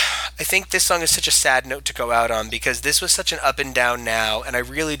this song is such a sad note to go out on because this was such an up and down now, and I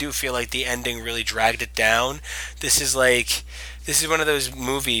really do feel like the ending really dragged it down. This is one of those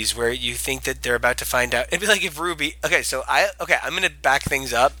movies where you think that they're about to find out. It'd be like if Ruby... I'm going to back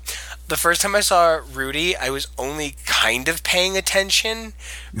things up. The first time I saw Rudy, I was only kind of paying attention,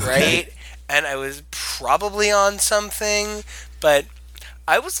 right? Okay. And I was probably on something, but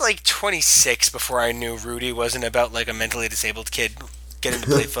I was like 26 before I knew Rudy wasn't about like a mentally disabled kid getting to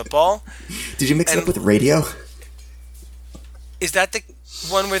play football. Did you mix it up with Radio? Is that the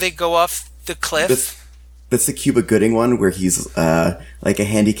one where they go off the cliff? That's the Cuba Gooding one where he's like a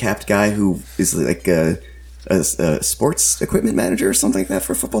handicapped guy who is like a sports equipment manager or something like that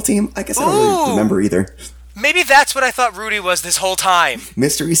for a football team. I guess I don't really remember either. Maybe that's what I thought Rudy was this whole time.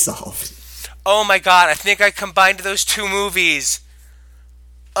 Mystery solved. Oh my god, I think I combined those 2 movies.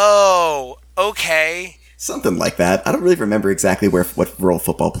 Oh, okay. Something like that. I don't really remember exactly what role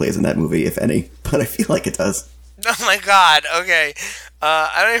football plays in that movie, if any, but I feel like it does. Oh my god, okay.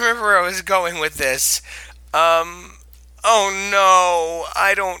 I don't even remember where I was going with this. Oh no,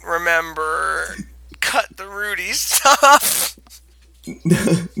 I don't remember. Cut the Rudy stuff.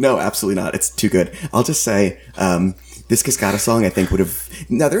 No, absolutely not. It's too good. I'll just say, this Cascada song I think would have...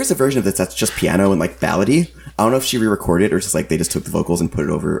 Now, there is a version of this that's just piano and like ballady. I don't know if she re-recorded or just like they just took the vocals and put it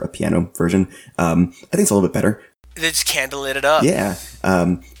over a piano version. I think it's a little bit better. They just candlelit it up. Yeah.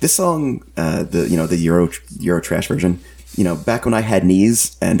 This song, the Euro trash version, back when I had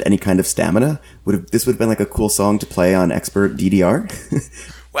knees and any kind of stamina, this would have been like a cool song to play on expert DDR.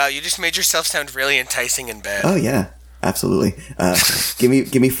 Wow, you just made yourself sound really enticing in bed. Oh yeah, absolutely.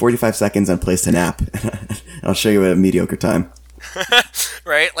 Give me 45 seconds on Place to Nap. I'll show you a mediocre time.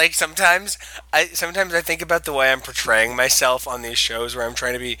 Right? Like sometimes I think about the way I'm portraying myself on these shows where I'm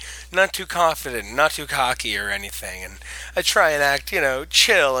trying to be not too confident, not too cocky or anything, and I try and act,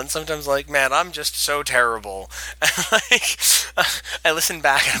 chill, and sometimes like, man, I'm just so terrible. And I listen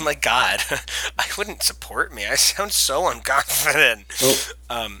back and I'm like, God, I wouldn't support me. I sound so unconfident.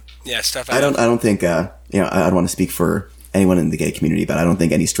 Well, stuff. I don't think I don't want to speak for anyone in the gay community, but I don't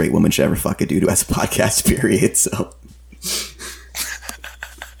think any straight woman should ever fuck a dude who has a podcast, period. So.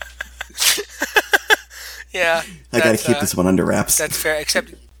 Yeah. I gotta keep this one under wraps. That's fair,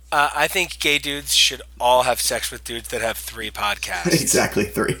 except I think gay dudes should all have sex with dudes that have 3 podcasts. Exactly,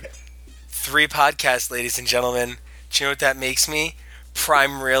 3. 3 podcasts, ladies and gentlemen. Do you know what that makes me?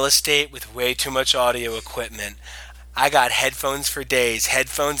 Prime real estate with way too much audio equipment. I got headphones for days,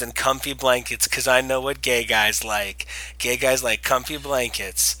 headphones and comfy blankets, because I know what gay guys like. Gay guys like comfy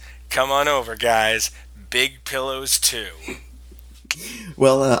blankets. Come on over, guys. Big pillows, too.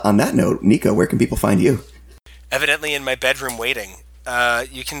 Well, on that note, Nico, where can people find you? Evidently in my bedroom waiting.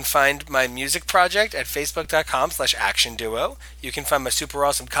 You can find my music project at facebook.com/actionduo. You can find my super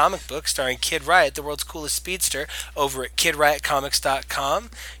awesome comic book starring Kid Riot, the world's coolest speedster, over at kidriotcomics.com.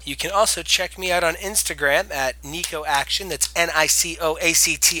 You can also check me out on Instagram at Nico Action. That's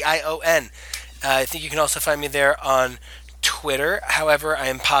NicoAction. I think you can also find me there on Twitter. However, I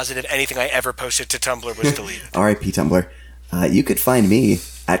am positive anything I ever posted to Tumblr was deleted. R.I.P. Tumblr. You could find me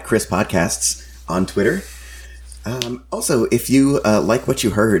at Chris Podcasts on Twitter. Also, if you like what you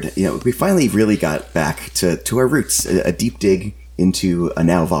heard, we finally really got back to our roots, a deep dig into a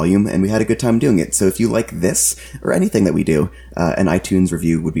Now volume, and we had a good time doing it. So if you like this or anything that we do, an iTunes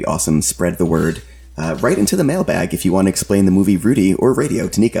review would be awesome. Spread the word. Right into the mailbag if you want to explain the movie Rudy or Radio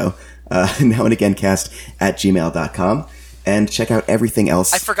to Nico. Now and again cast at gmail.com. And check out everything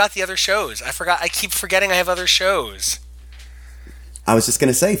else. I forgot the other shows. I keep forgetting I have other shows. I was just going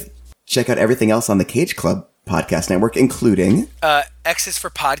to say, check out everything else on the Cage Club podcast network, including X is for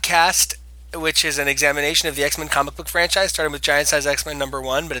Podcast, which is an examination of the X-Men comic book franchise, starting with Giant Size X-Men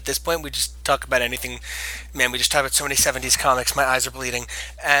 #1, but at this point we just talk about anything. Man, we just talk about so many 70s comics, my eyes are bleeding.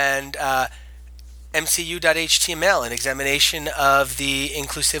 And MCU.html, an examination of the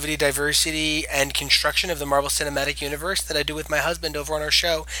inclusivity, diversity, and construction of the Marvel Cinematic Universe that I do with my husband over on our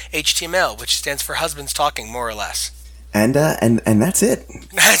show, HTML, which stands for Husbands Talking, more or less. And that's it.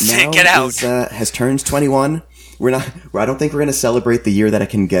 That's now it. Get out. Has turned 21. I don't think we're gonna celebrate the year that I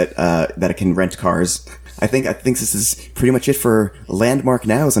can get that I can rent cars. I think this is pretty much it for landmark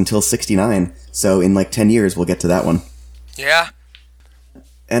nows until 69. So in like 10 years, we'll get to that one. Yeah.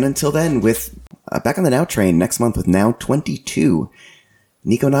 And until then, with back on the Now train next month with Now 22,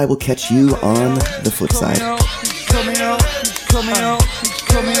 Nico and I will catch you on the flip side.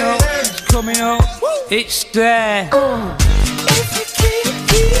 It's there. If you can't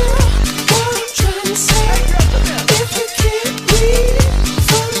feel what I'm trying to say, if you can't read it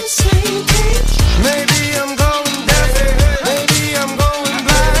from the same page, Maybe I'm going deaf, maybe I'm going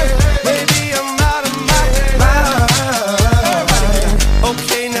blind, maybe I'm out of my mind.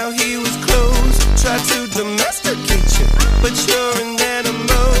 Okay, now he was close, tried to domesticate you, but you're an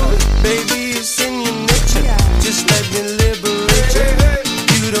animal, baby, it's in your nature. Just let me live.